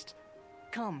rest?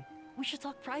 Come, we should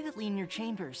talk privately in your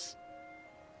chambers.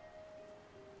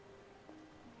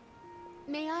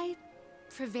 May I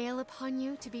prevail upon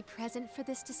you to be present for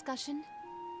this discussion?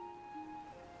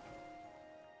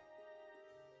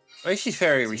 Well, she's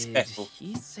very respectful. Did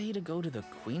he say to go to the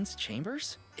Queen's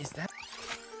chambers? Is that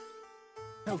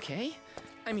okay?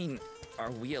 I mean,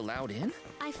 are we allowed in?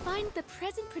 I find the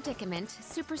present predicament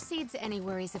supersedes any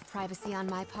worries of privacy on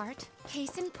my part.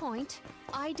 Case in point,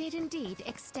 I did indeed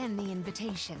extend the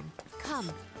invitation. Come,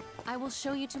 I will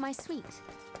show you to my suite.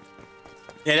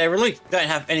 Yeah, they really don't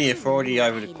have any authority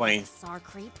over the Queen. Passar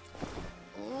creep.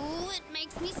 Oh, it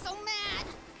makes me so mad.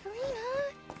 Karina,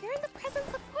 you're in the presence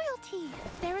of royalty.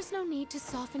 There is no need to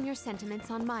soften your sentiments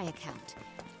on my account.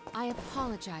 I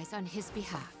apologize on his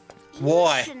behalf.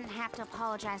 Why? You shouldn't have to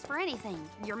apologize for anything,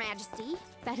 Your Majesty.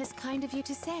 That is kind of you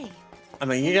to say. I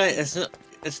mean, you don't.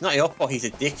 It's not your fault. He's a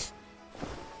dick.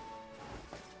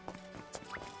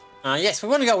 Yes, we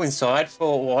want to go inside.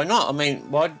 For why not? I mean,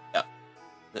 why?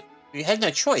 We had no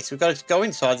choice. We've got to go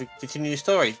inside to continue the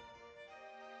story.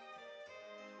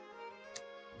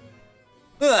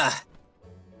 Ugh.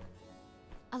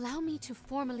 Allow me to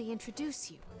formally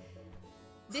introduce you.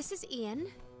 This is Ian,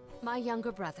 my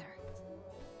younger brother.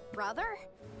 Brother?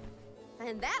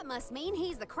 And that must mean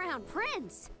he's the crown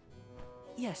prince.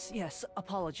 Yes,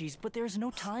 apologies, but there's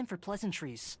no time for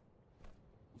pleasantries.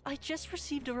 I just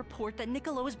received a report that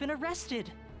Niccolo has been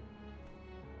arrested.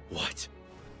 What?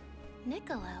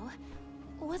 Niccolo?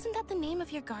 Wasn't that the name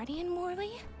of your guardian,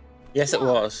 Morley? Yes, it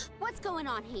was. What's going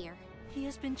on here? He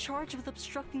has been charged with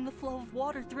obstructing the flow of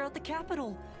water throughout the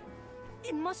capital.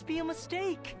 It must be a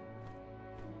mistake.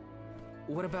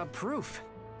 What about proof?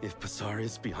 If Passar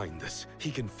is behind this, he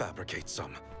can fabricate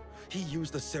some. He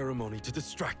used the ceremony to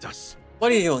distract us.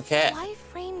 What are you doing, Cat? Why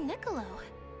frame Niccolo?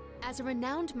 As a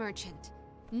renowned merchant,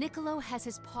 Niccolo has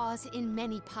his paws in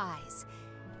many pies.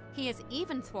 He has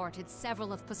even thwarted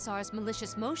several of Passar's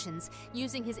malicious motions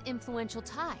using his influential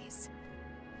ties.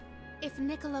 If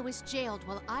Niccolo is jailed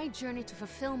while I journey to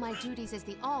fulfill my duties as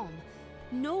the Alm,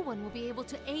 no one will be able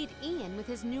to aid Ian with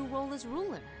his new role as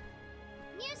ruler.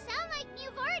 You sound like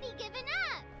you've already given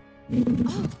up.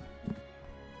 Oh.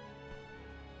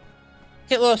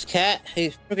 Get lost, Cat.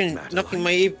 He's freaking knocking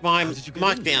my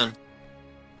mic down.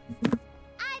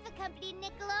 I've accompanied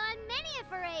Niccolo on many a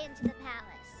foray into the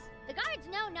palace. The guards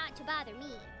know not to bother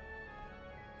me.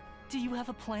 Do you have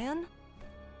a plan?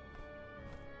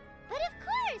 But of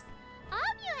course!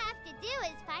 All you have to do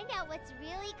is find out what's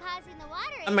really causing the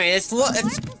water. I mean, it's what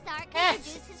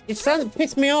it's starting to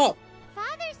piss me off.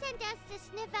 Father sent us to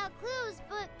sniff out clues,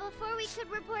 but before we could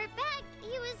report back,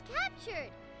 he was captured.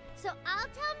 So I'll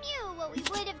tell Mew what we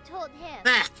would have told him.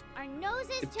 Our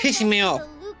noses It's took pissing us me to off.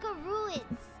 the Luca ruins.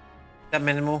 That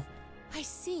minimal. I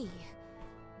see.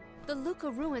 The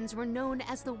Luca ruins were known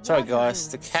as the Sorry, water guys.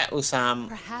 The ruins. cat was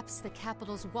Perhaps the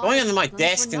capital's water going under my problems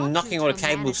desk were and not knocking due all to the a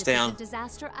cables down. mana-dependent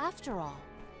disaster after all.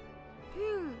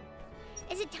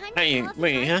 Is it time Hey, to call the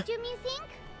wait, huh? costume, you think?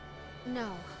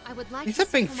 No, I would like Is to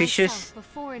that being see for vicious? myself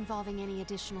before involving any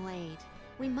additional aid.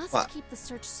 We must What? keep the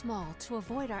search small to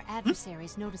avoid our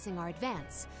adversaries noticing our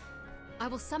advance. I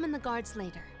will summon the guards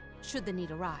later, should the need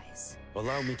arise.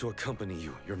 Allow me to accompany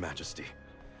you, Your Majesty.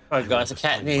 Alright, guys. The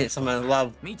cat needed some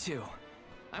love. Me too.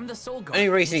 I'm the Soul Guard. Only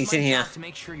reason It's he's in my here. job to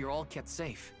make sure you're all kept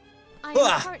safe. I am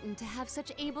Ugh. heartened to have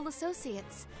such able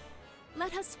associates.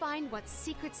 Let us find what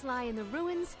secrets lie in the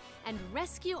ruins and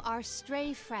rescue our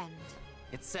stray friend.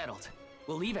 It's settled.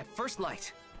 We'll leave at first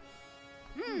light.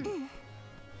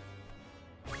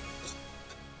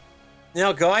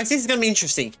 Now, guys, this is going to be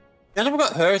interesting. Now that we've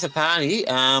got her as a party,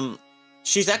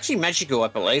 she's actually magical, I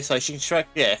believe, so she can strike,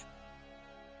 yeah.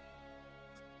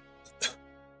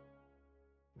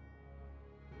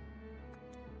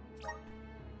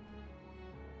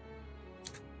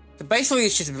 So basically,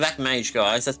 it's just a black mage,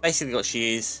 guys. That's basically what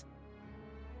she is.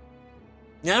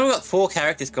 Now we've got 4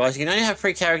 characters, guys. You can only have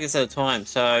 3 characters at a time,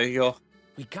 so you're...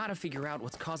 We gotta figure out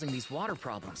what's causing these water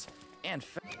problems. And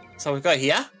so we've got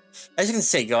here, as you can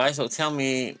see, guys, it'll tell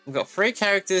me we've got 3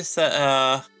 characters that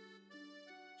are...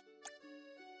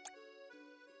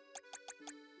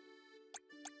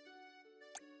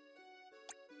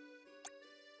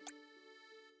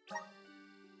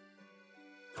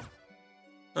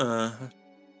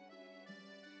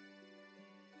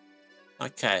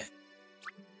 Okay.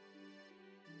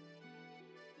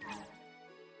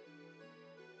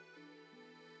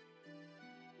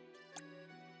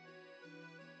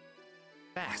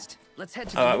 Fast. Let's head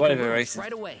to All the right, local whatever, roads racing.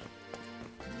 right away.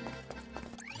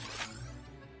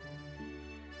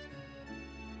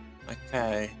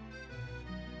 Okay.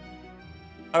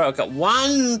 Alright, I've got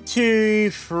 1, 2,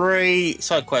 3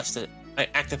 side quests to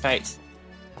activate.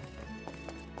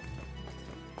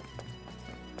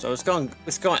 So let's go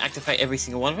and activate every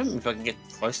single one of them if I can get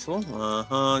close to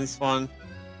them. This one.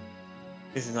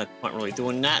 This is no point really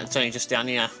doing that. It's only just down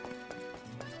here.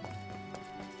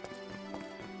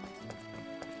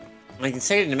 And you can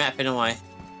see it in the map anyway.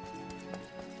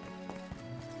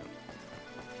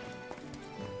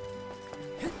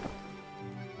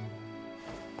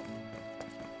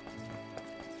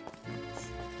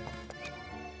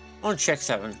 On check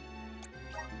 7.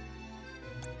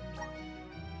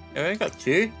 I only got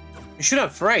 2. You should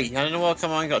have 3. I don't know why come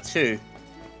on, I got 2.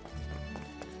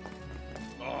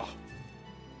 Oh.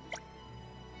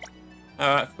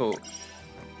 Alright, cool.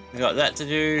 We got that to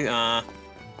do.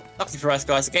 Lucky for us,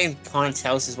 guys, the game kind of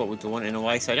tells us what we're doing in a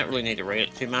way, so I don't really need to read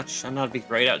it too much. I'm not a big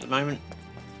reader at the moment.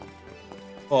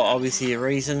 For obviously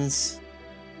reasons.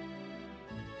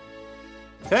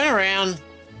 Turn around.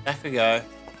 Back we go.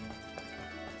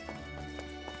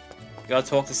 Gotta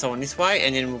talk to someone this way,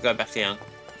 and then we'll go back down.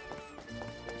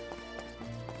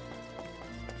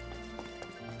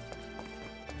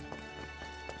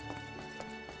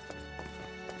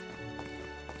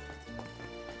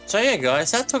 So yeah,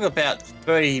 guys, that took about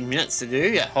 30 minutes to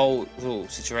do, that whole little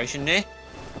situation there.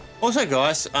 Also,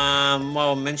 guys,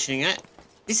 while I'm mentioning it,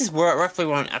 this is where roughly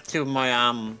what I'm up to with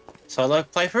my solo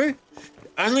playthrough.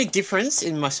 The only difference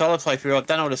in my solo playthrough, I've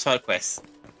done all the side quests.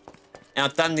 And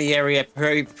I've done the area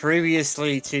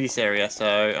previously to this area, so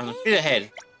I'm a bit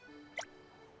ahead.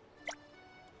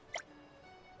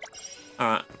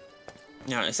 Alright.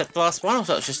 Now, is that the last one, or was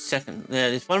that just second?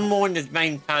 There's one more in the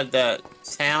main part of the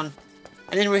town.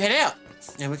 And then we head out,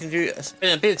 and we can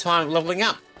spend a bit of time leveling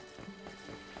up.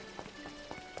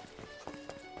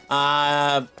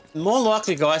 More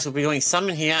likely, guys, we'll be doing some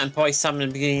in here and probably some in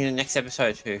the beginning of the next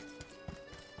episode too.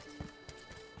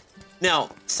 Now,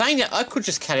 saying that, I could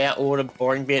just cut out all the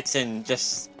boring bits and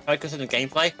just focus on the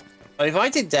gameplay. But if I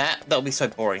did that, that would be so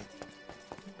boring.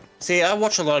 See, I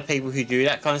watch a lot of people who do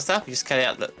that kind of stuff. You just cut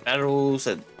out the battles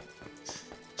and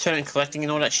turn and collecting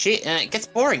and all that shit, and it gets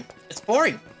boring. It's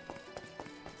boring.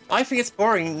 I think it's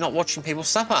boring not watching people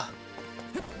suffer.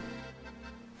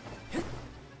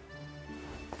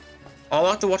 I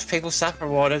like to watch people suffer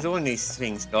while they're doing these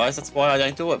things, guys. That's why I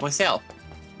don't do it myself.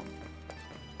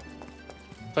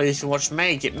 So you should watch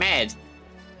me get mad.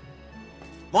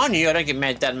 Mind you, I don't get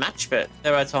mad that much, but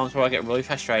there are times where I get really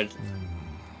frustrated.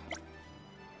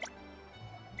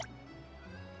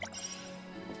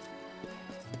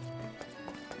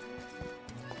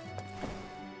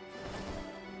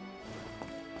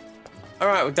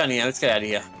 Alright, we're done here. Let's get out of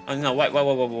here. Oh, no, wait. We'll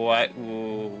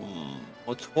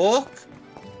talk.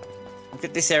 We'll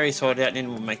get this area sorted out and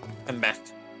then we'll come back.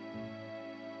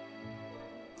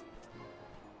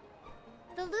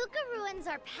 The Luca ruins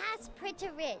are past Prita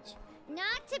Ridge.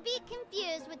 Not to be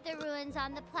confused with the ruins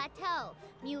on the plateau.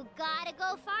 You gotta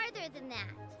go farther than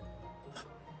that.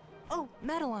 Oh,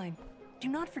 Madeline, do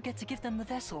not forget to give them the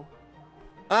vessel.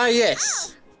 Ah,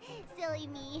 yes. Oh, silly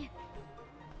me.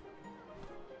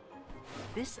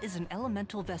 This is an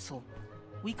elemental vessel.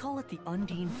 We call it the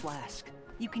Undine Flask.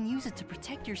 You can use it to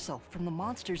protect yourself from the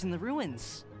monsters in the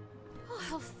ruins. Oh,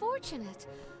 how fortunate.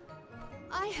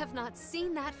 I have not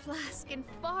seen that flask in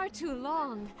far too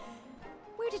long.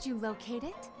 Where did you locate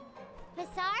it?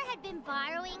 Passar had been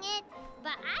borrowing it,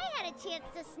 but I had a chance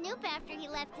to snoop after he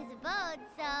left his abode,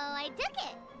 so I took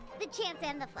it. The chance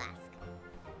and the flask.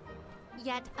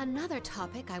 Yet another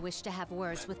topic I wish to have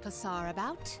words with Passar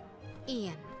about.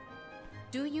 Ian,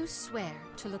 do you swear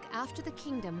to look after the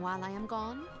kingdom while I am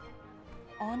gone?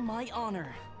 On my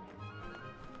honor.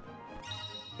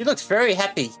 He looks very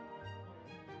happy.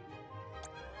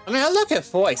 I mean, I like her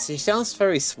voice. She sounds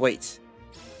very sweet.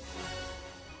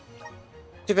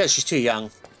 Too bad she's too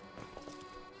young.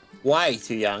 way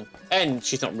too young. And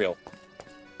she's not real.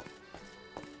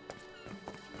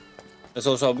 There's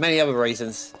also many other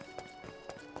reasons.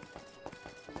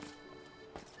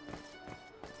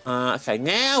 Okay,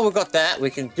 now we've got that. We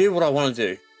can do what I want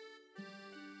to do.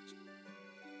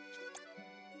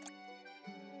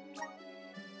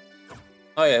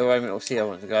 Oh yeah, wait a minute. We'll see how I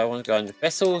want to go. I want to go into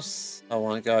vessels. I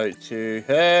want to go to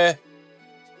her.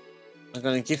 I'm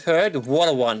going to give her the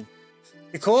water one.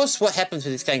 Because what happens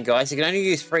with this game, guys, you can only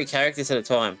use 3 characters at a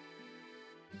time.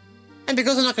 And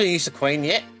because I'm not going to use the queen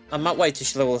yet, I might wait till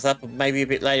she levels up, maybe a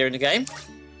bit later in the game.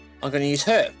 I'm going to use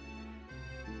her.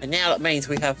 And now that means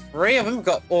we have 3 of them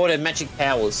got all their magic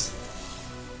powers.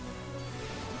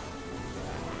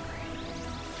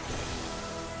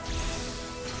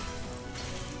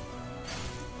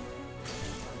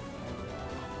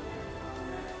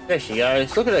 There she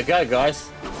goes. Look at her go, guys.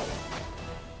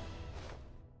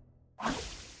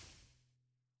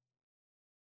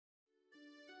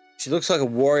 She looks like a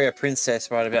warrior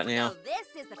princess right about now. So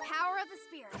this is the power of the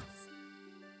spirits.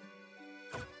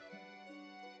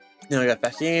 Now we go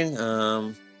back in.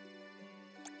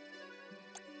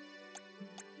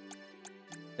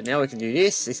 But now we can do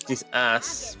this. This gives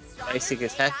us basic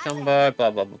attack combo, blah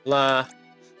blah blah blah.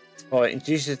 Oh, it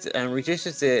induces and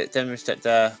reduces the damage that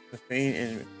the queen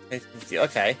and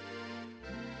okay.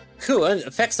 Cool, and it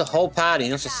affects the whole party,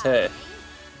 not just her.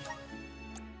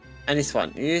 And this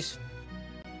one, use.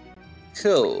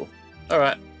 Cool.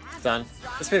 Alright, done.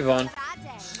 Let's move on.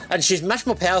 And she's much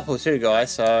more powerful too,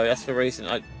 guys, so that's the reason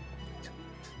I...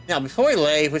 Now, before we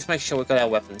leave, let's make sure we've got our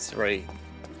weapons ready.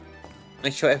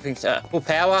 Make sure everything's full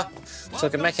power, so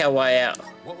we can make our way out.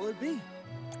 What will it be?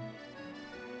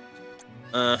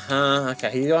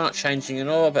 Okay, you're not changing at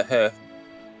all, but her.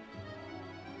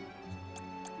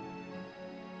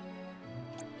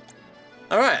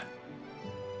 Alright.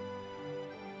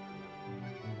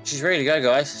 She's ready to go,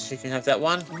 guys. She can have that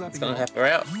one. It's gonna help her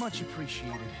out. Much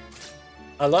appreciated.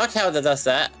 I like how that does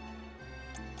that.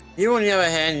 You, on the other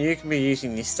hand, you can be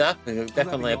using this stuff. It's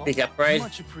definitely a big upgrade.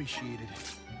 Much appreciated.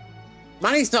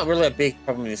 Money's not really a big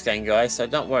problem in this game, guys, so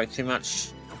don't worry too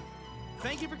much.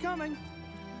 Thank you for coming.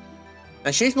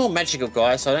 And she's more magical,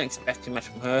 guys, so I don't expect too much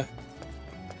from her.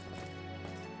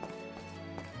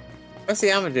 Where's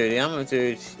the armor dude? The armor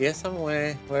dude here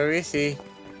somewhere. Where is he?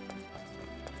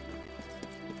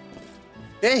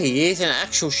 There he is, in an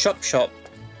actual shop.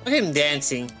 Look at him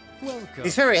dancing. Welcome.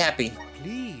 He's very happy.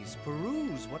 Please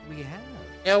peruse what we have.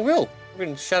 Yeah, I will. You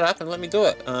can shut up and let me do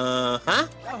it. Huh?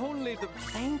 Only the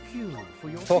thank you for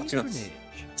your Talk to me.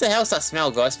 What the hell's that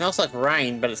smell, guys? It smells like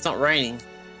rain, but it's not raining.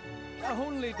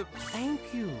 Only the thank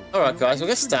you. Alright, guys, we'll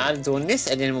get started doing this,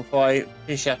 and then we'll probably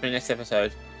finish up in the next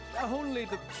episode. Only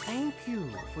the thank you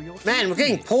for your Man, we're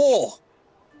getting poor.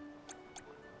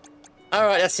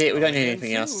 Alright, that's it. We don't need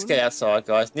anything else. Let's get outside,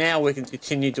 guys. Now we can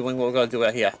continue doing what we've got to do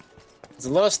out here. There's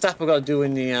a lot of stuff we've got to do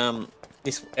in the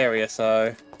this area,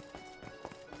 so...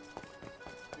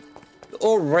 They're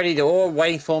all ready. They're all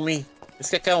waiting for me. Let's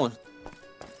get going.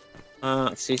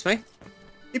 Excuse me?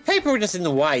 You people are just in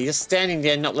the way. You're just standing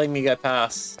there not letting me go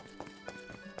past.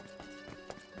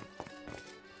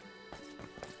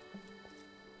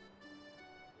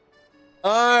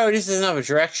 Oh, this is another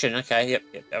direction. Okay, yep.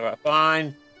 Alright,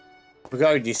 fine. We'll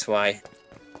go this way.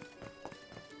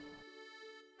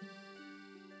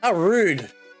 How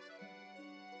rude.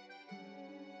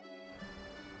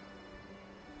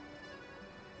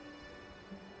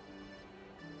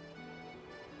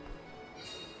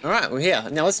 Alright, we're here.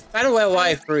 Now let's battle our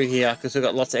way through here because we've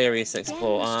got lots of areas to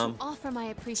explore. Offer my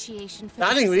appreciation for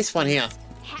Starting with this one here.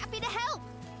 Happy to help.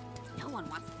 No one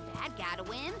wants the bad guy to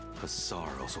win.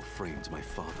 Hussar also framed my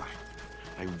father.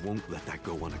 I won't let that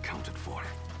go unaccounted for.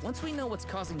 Once we know what's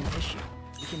causing the issue,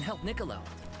 we can help Niccolo.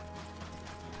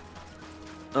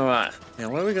 Alright, now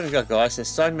where are we going to go, guys? There's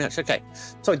so much. Okay,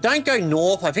 so don't go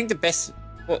north. I think the best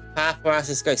path for us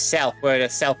is to go south, where the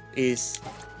south is.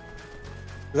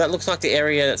 That looks like the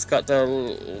area that's got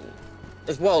the...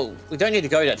 As well, we don't need to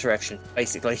go that direction,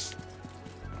 basically. So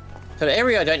the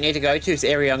area I don't need to go to is the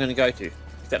area I'm going to go to,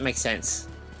 if that makes sense.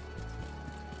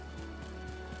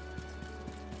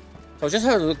 So I'll just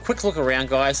have a quick look around,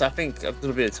 guys. I think a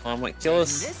little bit of time won't kill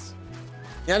us.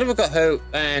 Now that we've got her,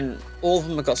 and all of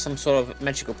them have got some sort of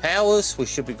magical powers, we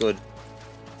should be good.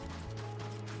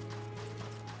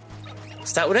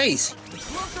 Start with these.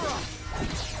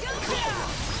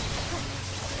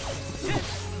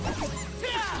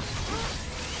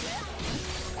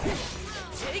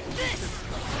 Take this.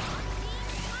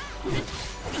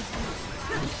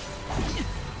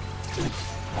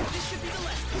 This should be the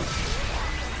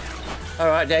last.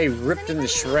 Alright, they ripped them to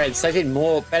shreds. They did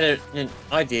better than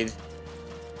I did.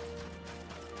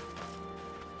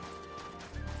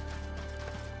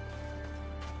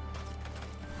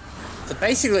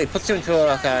 Basically, it puts you into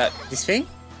like this thing.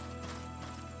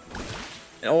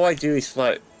 And all I do is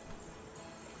float.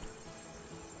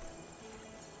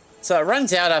 So it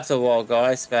runs out after a while,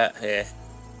 guys, but yeah.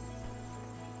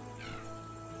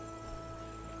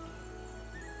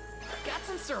 Got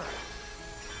some syrup.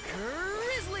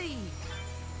 Grizzly.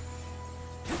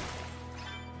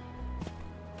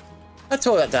 That's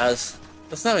all that does.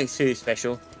 There's nothing too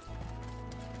special.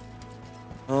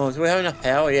 Oh, do we have enough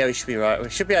power? Yeah, we should be right. We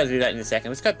should be able to do that in a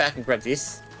second. Let's go back and grab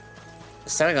this.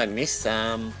 There's something I missed.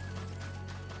 Oh,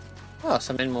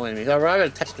 some more enemies. I'd rather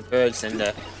touch the birds than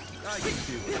the...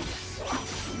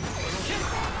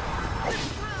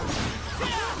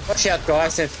 Watch out,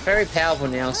 guys. They're very powerful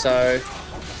now, so...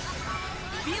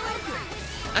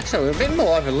 Actually, we're a bit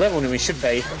more over level than we should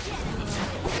be.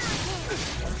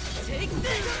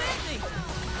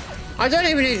 I don't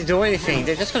even need to do anything.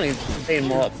 They're just going to be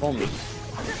more up for me.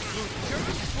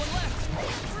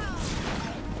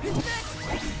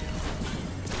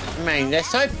 I mean, they're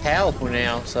so powerful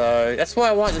now, so that's why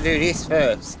I want to do this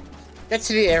first. Get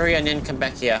to the area and then come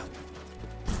back here.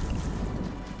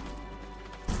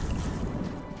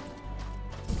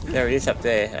 There it is up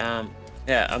there.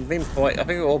 Yeah, I think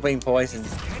we're all being poisoned.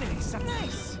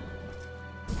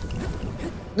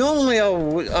 Normally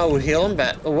I would heal them,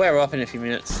 but we'll wear off in a few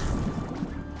minutes.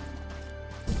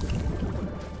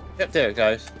 Yep, there it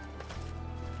goes.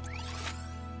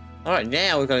 Alright,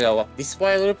 now we're going to go up this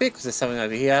way a little bit because there's something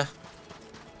over here.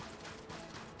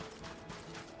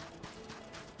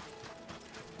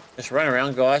 Just run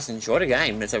around, guys, and enjoy the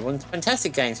game. It's a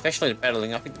fantastic game, especially the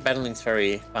battling. I think the battling's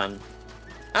very fun.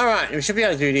 Alright, we should be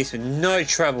able to do this with no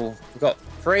trouble. We've got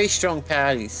 3 strong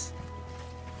parties.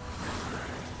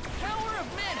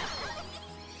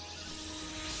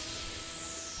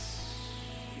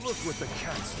 Look what the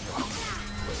cat's doing.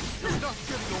 You're not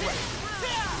getting away.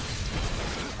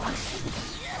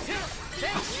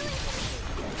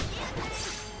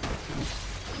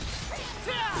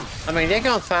 I mean, they're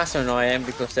going faster than I am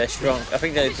because they're strong. I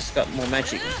think they've just got more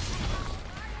magic.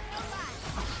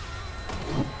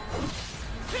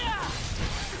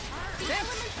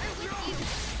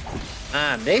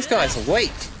 These guys are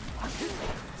weak.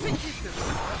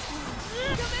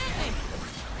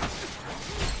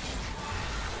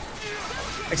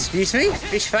 Excuse me,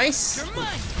 fish face?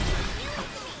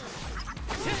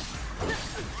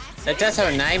 That does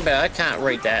have a name, but I can't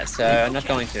read that, so I'm not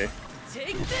going to.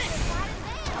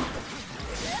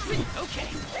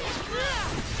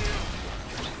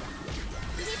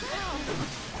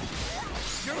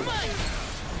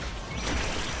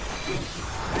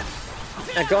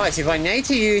 Now guys, if I need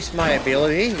to use my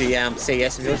ability, the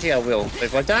CS ability, I will. But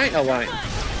if I don't, I won't.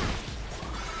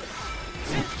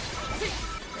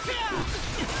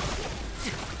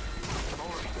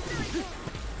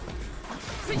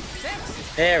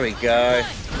 There we go.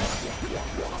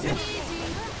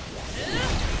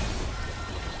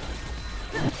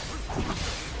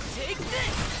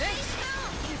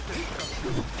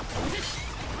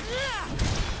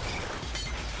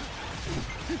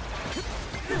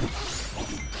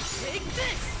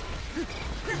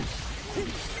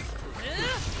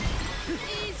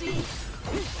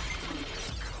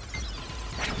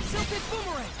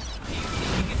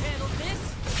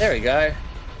 There we go.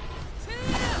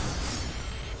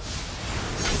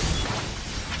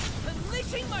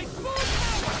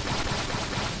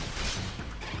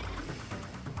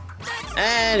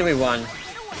 And we won.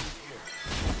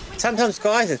 Sometimes,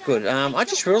 guys, it's good. I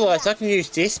just realised I can use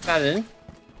this button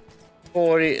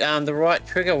for the right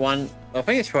trigger one. I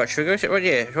think it's right trigger. Is it right?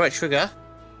 Yeah, right trigger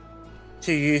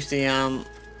to use the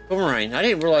boomerang. I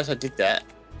didn't realise I did that.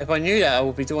 If I knew that, I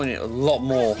would be doing it a lot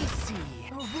more.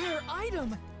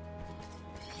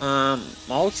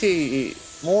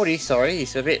 Morty, sorry,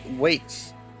 he's a bit weak.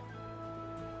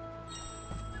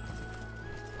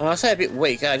 When I say a bit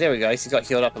weak, there we go, he's got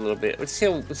healed up a little bit. Let's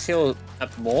heal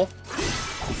up more.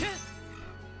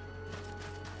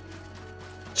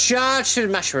 Charge to the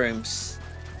mushrooms.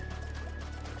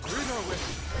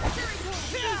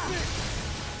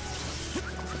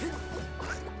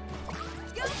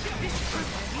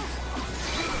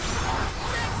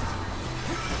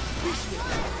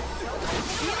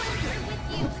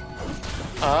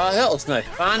 Oh, that was no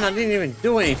fun. I didn't even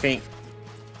do anything.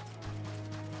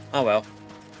 Oh well.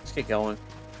 Let's get going.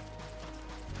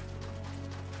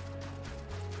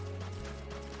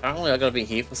 Apparently I gotta be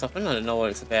here for something. I don't know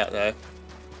what it's about though.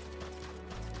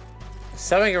 There's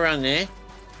something around there.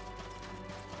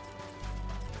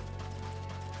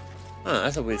 Oh,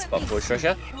 that's a weird spot for a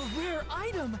treasure. A rare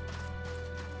item.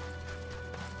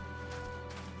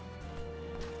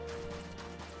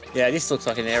 Yeah, this looks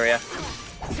like an area.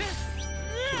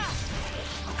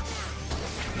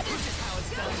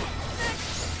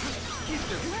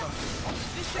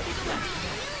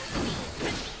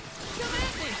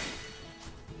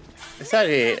 Is that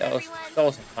it? That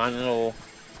wasn't fun at all.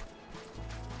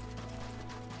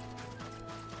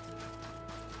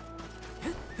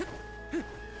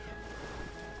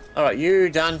 Alright, you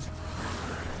done.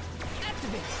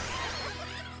 Activate.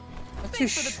 What's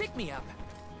Thanks for the pick-me-up.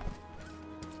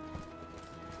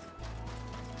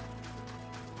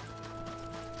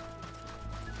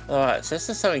 Alright, so this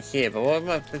is something here, but what am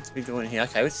I meant to be doing here?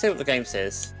 Okay, let's see what the game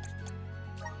says.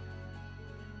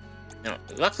 Now,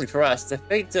 luckily for us, I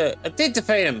did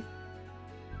defeat him!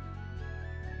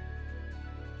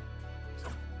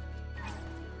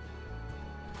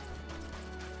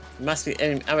 There must be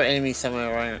other enemies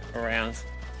somewhere around.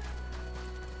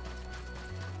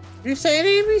 Did you say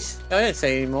any enemies? I didn't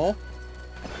say any more.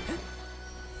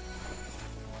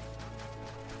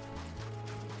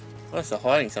 Unless they're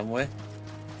hiding somewhere.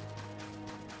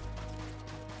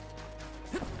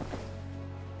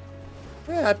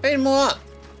 Yeah, I beat them all up.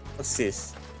 What's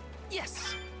this?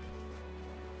 Yes.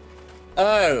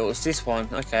 Oh, it was this one.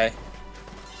 Okay.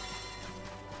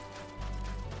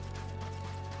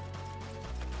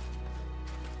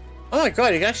 Oh my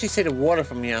god, you can actually see the water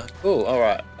from here. Oh,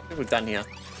 alright. I think we're done here.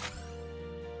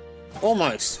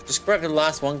 Almost. Just grab the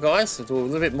last one, guys. We'll do a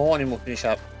little bit more and then we'll finish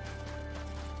up.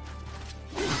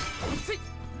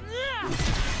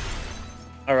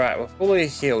 Alright, we're fully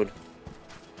healed.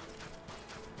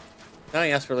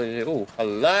 Nothing else really to do. Oh,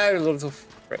 hello, little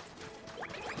frick.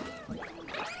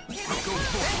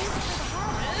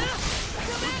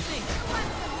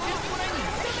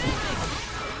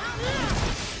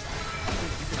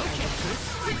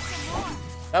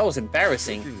 That was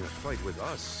embarrassing. Taking a fight with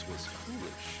us was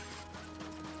foolish.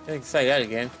 I can say that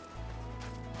again.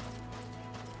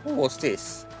 Oh, what's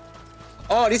this?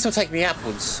 Oh, this will take me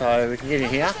upwards, so we can get in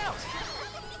here.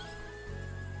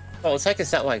 Oh, it'll take us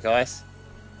that way, guys.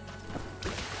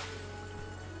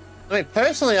 I mean,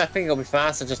 personally, I think it'll be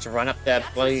faster just to run up that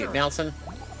bloody mountain.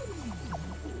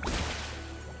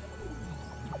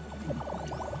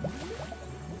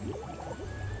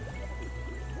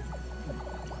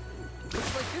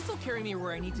 Looks like this'll carry me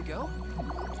where I need to go.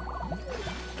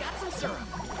 Got some syrup.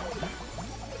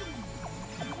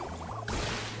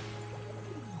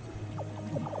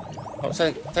 Oh,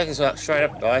 so take us up, straight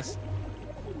up, guys.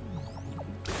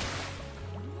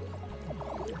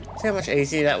 See how much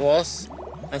easier that was?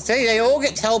 And see, they all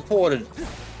get teleported.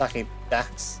 Lucky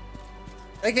ducks.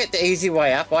 They get the easy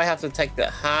way up. I have to take the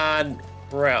hard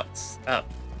routes up.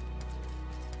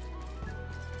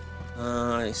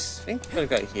 I think we've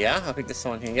got to go here. I think there's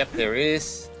someone here. Yep, there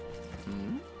is.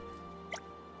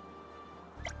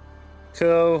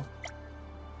 Cool.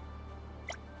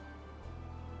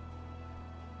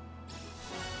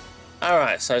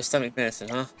 Alright, so stomach medicine,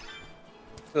 huh?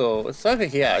 Cool. It's over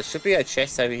here. It should be a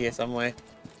chest over here somewhere.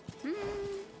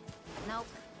 Nope.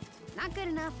 Not good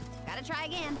enough. Gotta try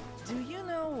again. Do you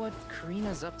know what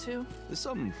Karina's up to?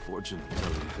 Some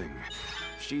fortune-telling thing.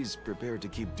 She's prepared to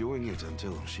keep doing it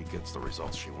until she gets the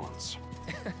results she wants.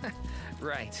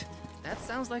 Right. That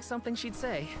sounds like something she'd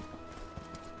say.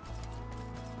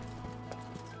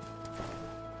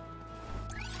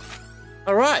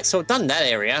 Alright, so we've done that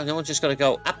area. Now we're just got to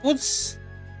go upwards.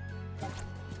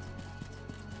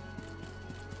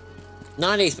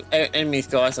 None of these enemies,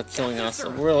 guys, are killing us.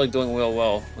 We're really doing real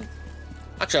well.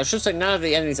 Actually, I should say none of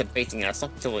the enemies are beating us,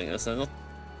 not killing us. They're not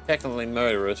technically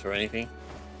murderers or anything.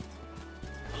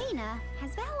 Hina,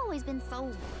 has Val always been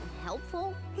so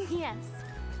helpful? Yes.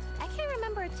 I can't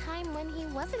remember a time when he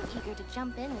wasn't eager to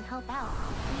jump in and help out.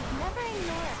 He'd never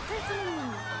ignore a person in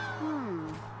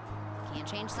need. Can't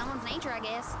change someone's nature, I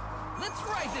guess. Let's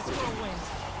ride this whirlwind.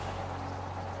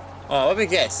 Oh, let me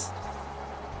guess.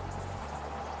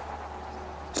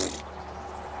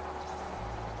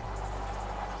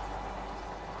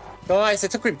 Guys, they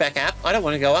took me back up. I don't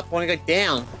want to go up, I want to go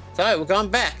down. So, we're going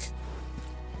back.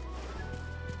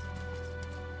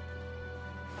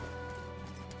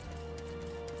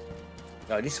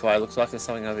 Go this way, looks like there's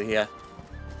something over here.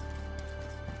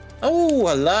 Oh,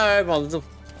 hello, my little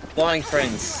flying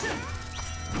friends.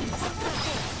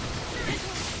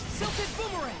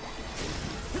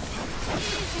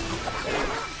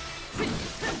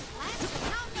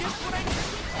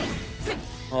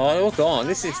 Oh, they're all gone.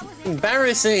 This is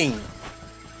embarrassing.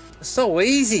 It's so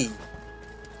easy.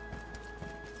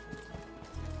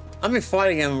 I've been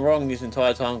fighting them wrong this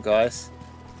entire time, guys.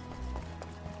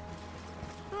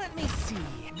 Let me see.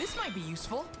 This might be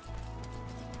useful.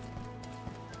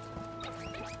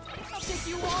 I'll take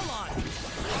you all on.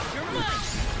 You're mine.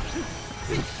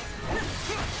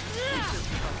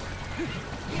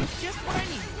 It's just what I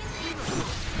need.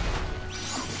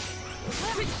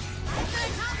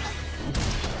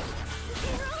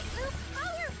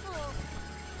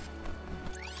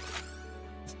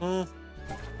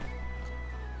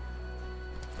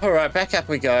 Alright, back up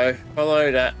we go.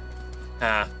 Follow that.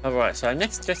 Alright, so our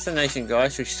next destination,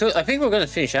 guys, I think we're going to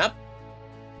finish up.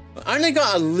 We've only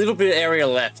got a little bit of area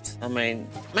left. I mean,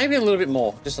 maybe a little bit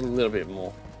more. Just a little bit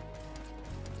more.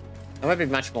 It won't be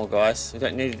much more, guys. We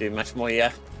don't need to do much more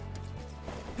here.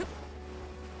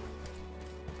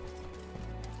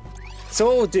 So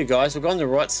what we'll do, guys, we'll go on the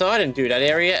right side and do that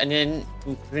area, and then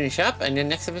we'll finish up, and then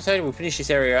next episode we'll finish this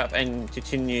area up and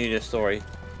continue the story.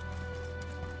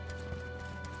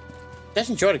 Just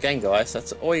enjoy the game, guys.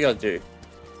 That's all you gotta do.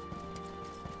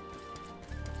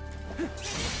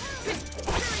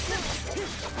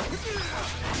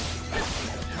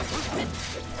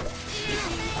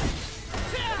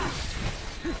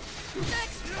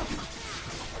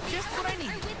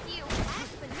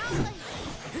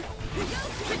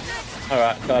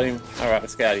 Alright, got him. Alright,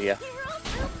 let's get out of here.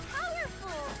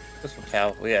 What's my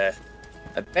power? Yeah.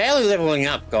 They're barely leveling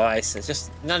up, guys. It's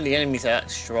just none of the enemies are that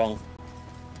strong.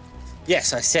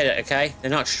 Yes, I said it, okay?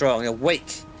 They're not strong, they're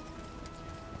weak.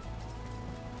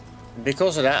 And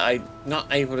because of that, I'm not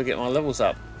able to get my levels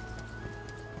up.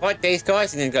 Fight these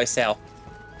guys and then go south.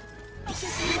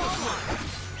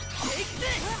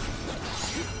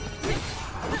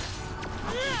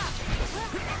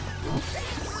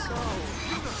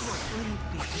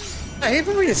 Hey, he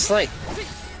put me to sleep.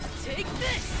 Take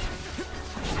this.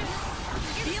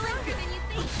 Feeling better than you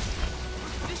think.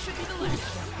 This should be the last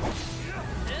one.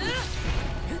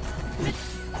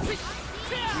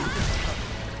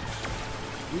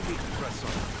 We need to press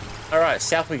on. Alright,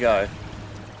 south we go.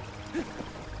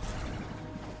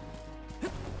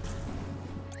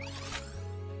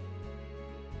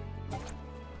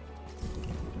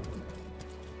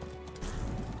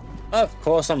 Of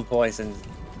course I'm poisoned.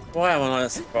 Why am I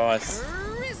not surprised?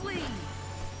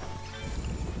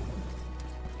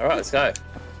 Alright, let's go.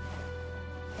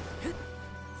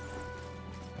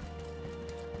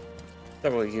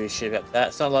 Don't really give a shit about that.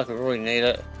 It's not like we really need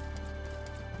it.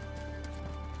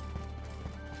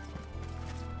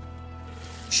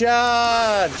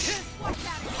 Charge!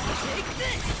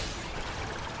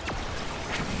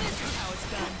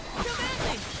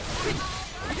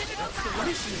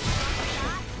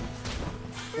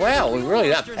 Wow, we're really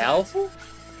that powerful?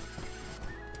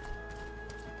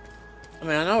 I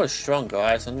mean, I know it's strong,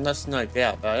 guys, and that's no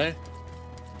doubt, but I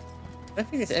don't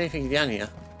think there's anything down here.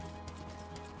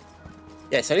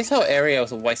 Yeah, so this whole area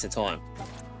was a waste of time.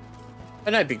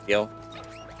 But no big deal.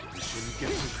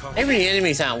 Even the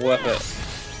enemies aren't worth it.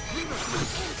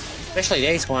 Especially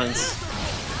these ones.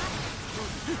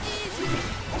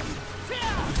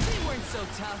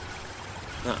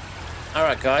 No.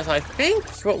 Alright guys, I think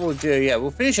what we'll do, yeah,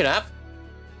 we'll finish it up.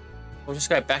 We'll just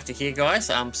go back to here,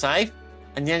 guys, save.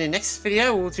 And then in the next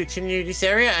video, we'll continue this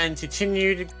area and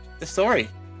continue the story.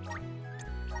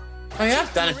 Oh yeah,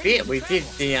 I've done a bit. We did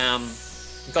the,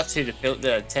 we got to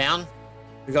the town.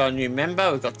 We got a new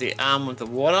member. We got the arm of the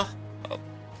water. Oh.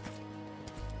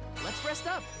 Let's rest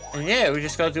up. And yeah, we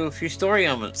just got to do a few story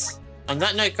elements. On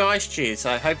that note, guys, cheers.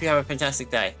 I hope you have a fantastic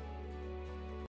day.